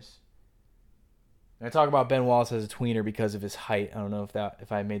tweeners, and I talk about Ben Wallace as a tweener because of his height. I don't know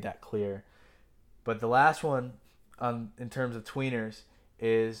if I made that clear. But the last one in terms of tweeners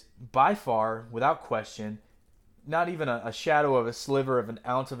is by far, without question, not even a shadow of a sliver of an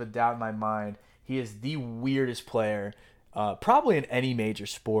ounce of a doubt in my mind, he is the weirdest player, probably in any major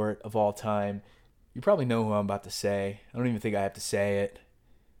sport of all time. You probably know who I'm about to say. I don't even think I have to say it.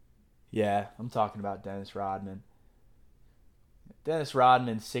 Yeah, I'm talking about Dennis Rodman. Dennis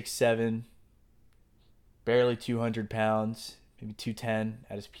Rodman, 6'7", barely 200 pounds, maybe 210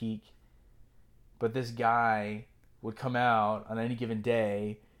 at his peak. But this guy would come out on any given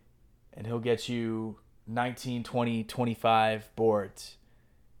day and he'll get you 19, 20, 25 boards.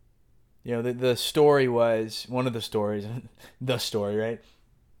 You know, the story was, one of the stories, the story, right?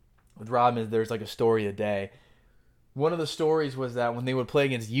 With Rodman, there's like a story a day. One of the stories was that when they would play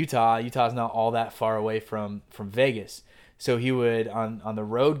against Utah's not all that far away from Vegas. So he would, on the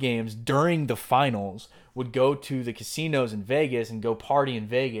road games during the finals, would go to the casinos in Vegas and go party in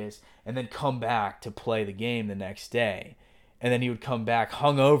Vegas and then come back to play the game the next day. And then he would come back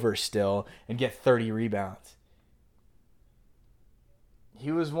hungover still and get 30 rebounds.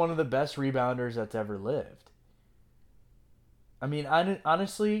 He was one of the best rebounders that's ever lived. I mean,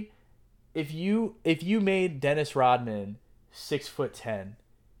 honestly, if you made Dennis Rodman 6'10",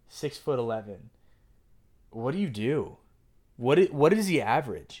 6'11", what do you do? What is he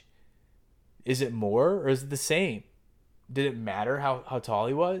average? Is it more or is it the same? Did it matter how tall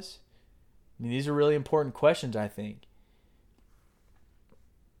he was? I mean, these are really important questions, I think.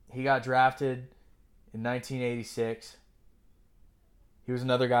 He got drafted in 1986. He was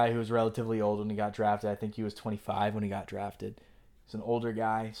another guy who was relatively old when he got drafted. I think he was 25 when he got drafted. He's an older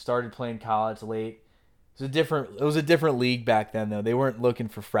guy. Started playing college late. It was a different league back then, though. They weren't looking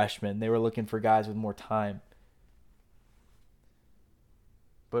for freshmen. They were looking for guys with more time.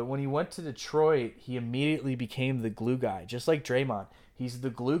 But when he went to Detroit, he immediately became the glue guy, just like Draymond. He's the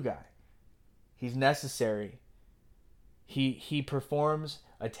glue guy. He's necessary. He performs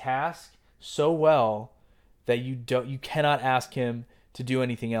a task so well that you cannot ask him to do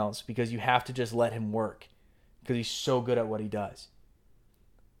anything else because you have to just let him work because he's so good at what he does.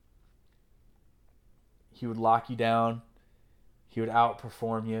 He would lock you down. He would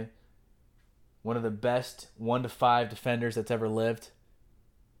outperform you. One of the best 1-5 defenders that's ever lived.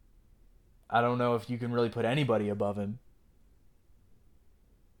 I don't know if you can really put anybody above him.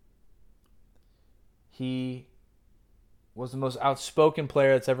 He was the most outspoken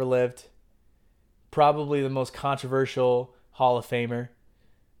player that's ever lived. Probably the most controversial Hall of Famer.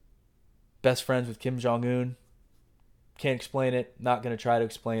 Best friends with Kim Jong-un. Can't explain it. Not going to try to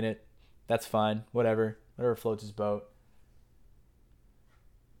explain it. That's fine. Whatever floats his boat.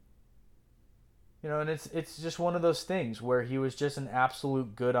 You know, and it's just one of those things where he was just an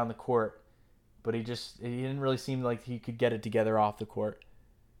absolute good on the court, but he didn't really seem like he could get it together off the court.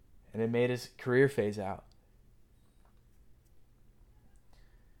 And it made his career phase out.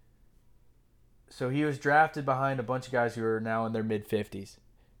 So he was drafted behind a bunch of guys who are now in their mid-50s.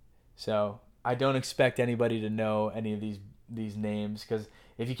 So I don't expect anybody to know any of these names because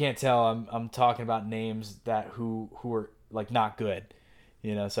if you can't tell, I'm talking about names that who are like not good,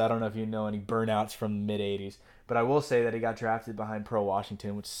 you know. So I don't know if you know any burnouts from the mid '80s, but I will say that he got drafted behind Pearl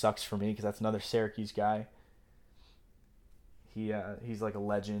Washington, which sucks for me because that's another Syracuse guy. He's like a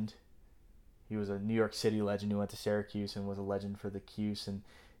legend. He was a New York City legend who went to Syracuse and was a legend for the Cuse, and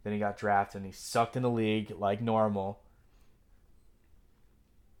then he got drafted and he sucked in the league like normal.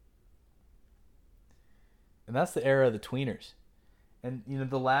 And that's the era of the tweeners. And you know,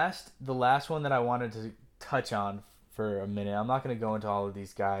 the last one that I wanted to touch on for a minute, I'm not going to go into all of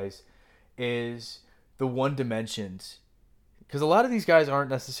these guys, is the one dimensions. Because a lot of these guys aren't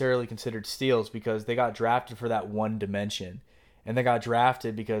necessarily considered steals because they got drafted for that one dimension. And they got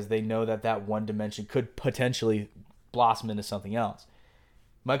drafted because they know that one dimension could potentially blossom into something else.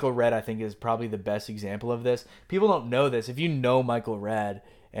 Michael Redd, I think, is probably the best example of this. People don't know this. If you know Michael Redd,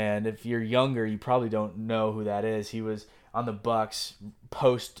 and if you're younger, you probably don't know who that is. He was on the Bucks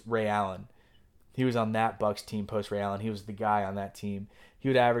post Ray Allen. He was on that Bucks team post Ray Allen. He was the guy on that team. He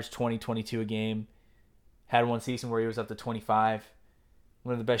would average 20, 22 a game. Had one season where he was up to 25.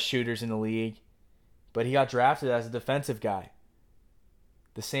 One of the best shooters in the league. but he got drafted as a defensive guy.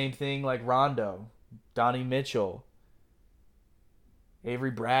 The same thing like Rondo, Donnie Mitchell,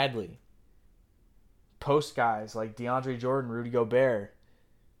 Avery Bradley. Post guys like DeAndre Jordan, Rudy Gobert.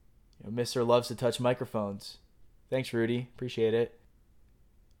 Mr. loves to touch microphones. Thanks, Rudy. Appreciate it.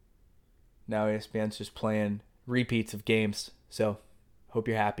 Now ESPN's just playing repeats of games, so hope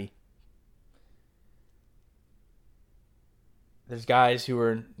you're happy. There's guys who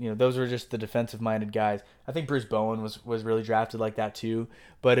are, those were just the defensive-minded guys. I think Bruce Bowen was really drafted like that too.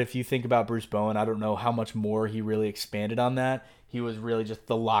 But if you think about Bruce Bowen, I don't know how much more he really expanded on that. He was really just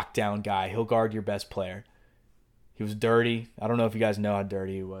the lockdown guy. He'll guard your best player. He was dirty. I don't know if you guys know how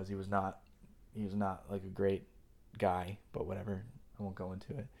dirty he was. He was not like a great guy, but whatever. I won't go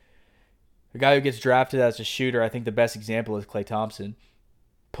into it. A guy who gets drafted as a shooter, I think the best example is Klay Thompson.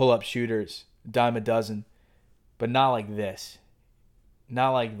 Pull-up shooters, dime a dozen, but not like this.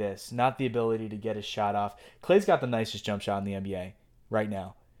 Not like this. Not the ability to get his shot off. Klay's got the nicest jump shot in the NBA right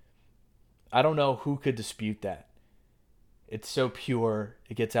now. I don't know who could dispute that. It's so pure.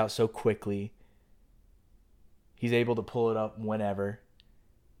 It gets out so quickly. He's able to pull it up whenever.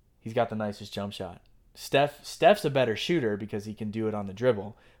 He's got the nicest jump shot. Steph's a better shooter because he can do it on the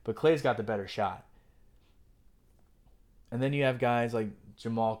dribble, but Klay's got the better shot. And then you have guys like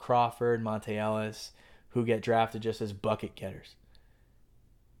Jamal Crawford, Monte Ellis, who get drafted just as bucket getters.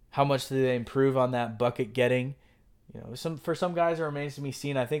 How much do they improve on that bucket getting? For some guys it remains to be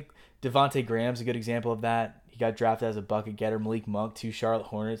seen. I think Devontae Graham's a good example of that. He got drafted as a bucket getter. Malik Monk, 2 Charlotte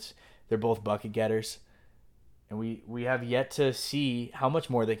Hornets. They're both bucket getters. And we have yet to see how much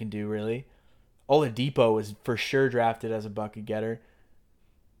more they can do, really. Oladipo was for sure drafted as a bucket getter.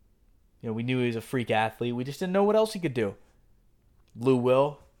 We knew he was a freak athlete. We just didn't know what else he could do. Lou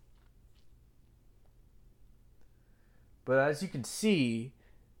Will. But as you can see,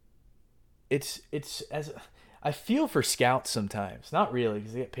 it's as I feel for scouts sometimes. Not really,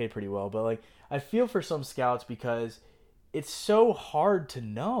 because they get paid pretty well, but I feel for some scouts because it's so hard to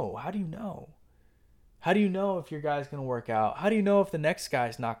know. How do you know? How do you know if your guy's going to work out? How do you know if the next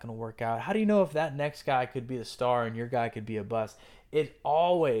guy's not going to work out? How do you know if that next guy could be the star and your guy could be a bust? It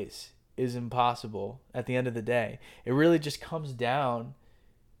always is impossible at the end of the day. It really just comes down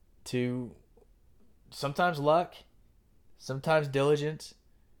to sometimes luck, sometimes diligence.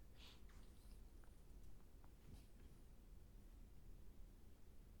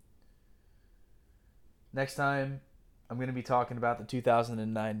 Next time, I'm going to be talking about the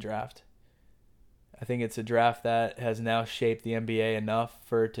 2009 draft. I think it's a draft that has now shaped the NBA enough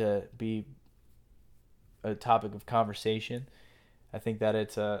for it to be a topic of conversation. I think that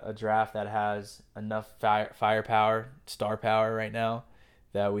it's a draft that has enough firepower, star power right now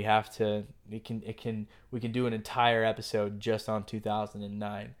that we can do an entire episode just on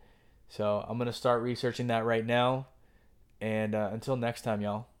 2009. So I'm gonna start researching that right now. And until next time,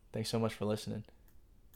 y'all. Thanks so much for listening.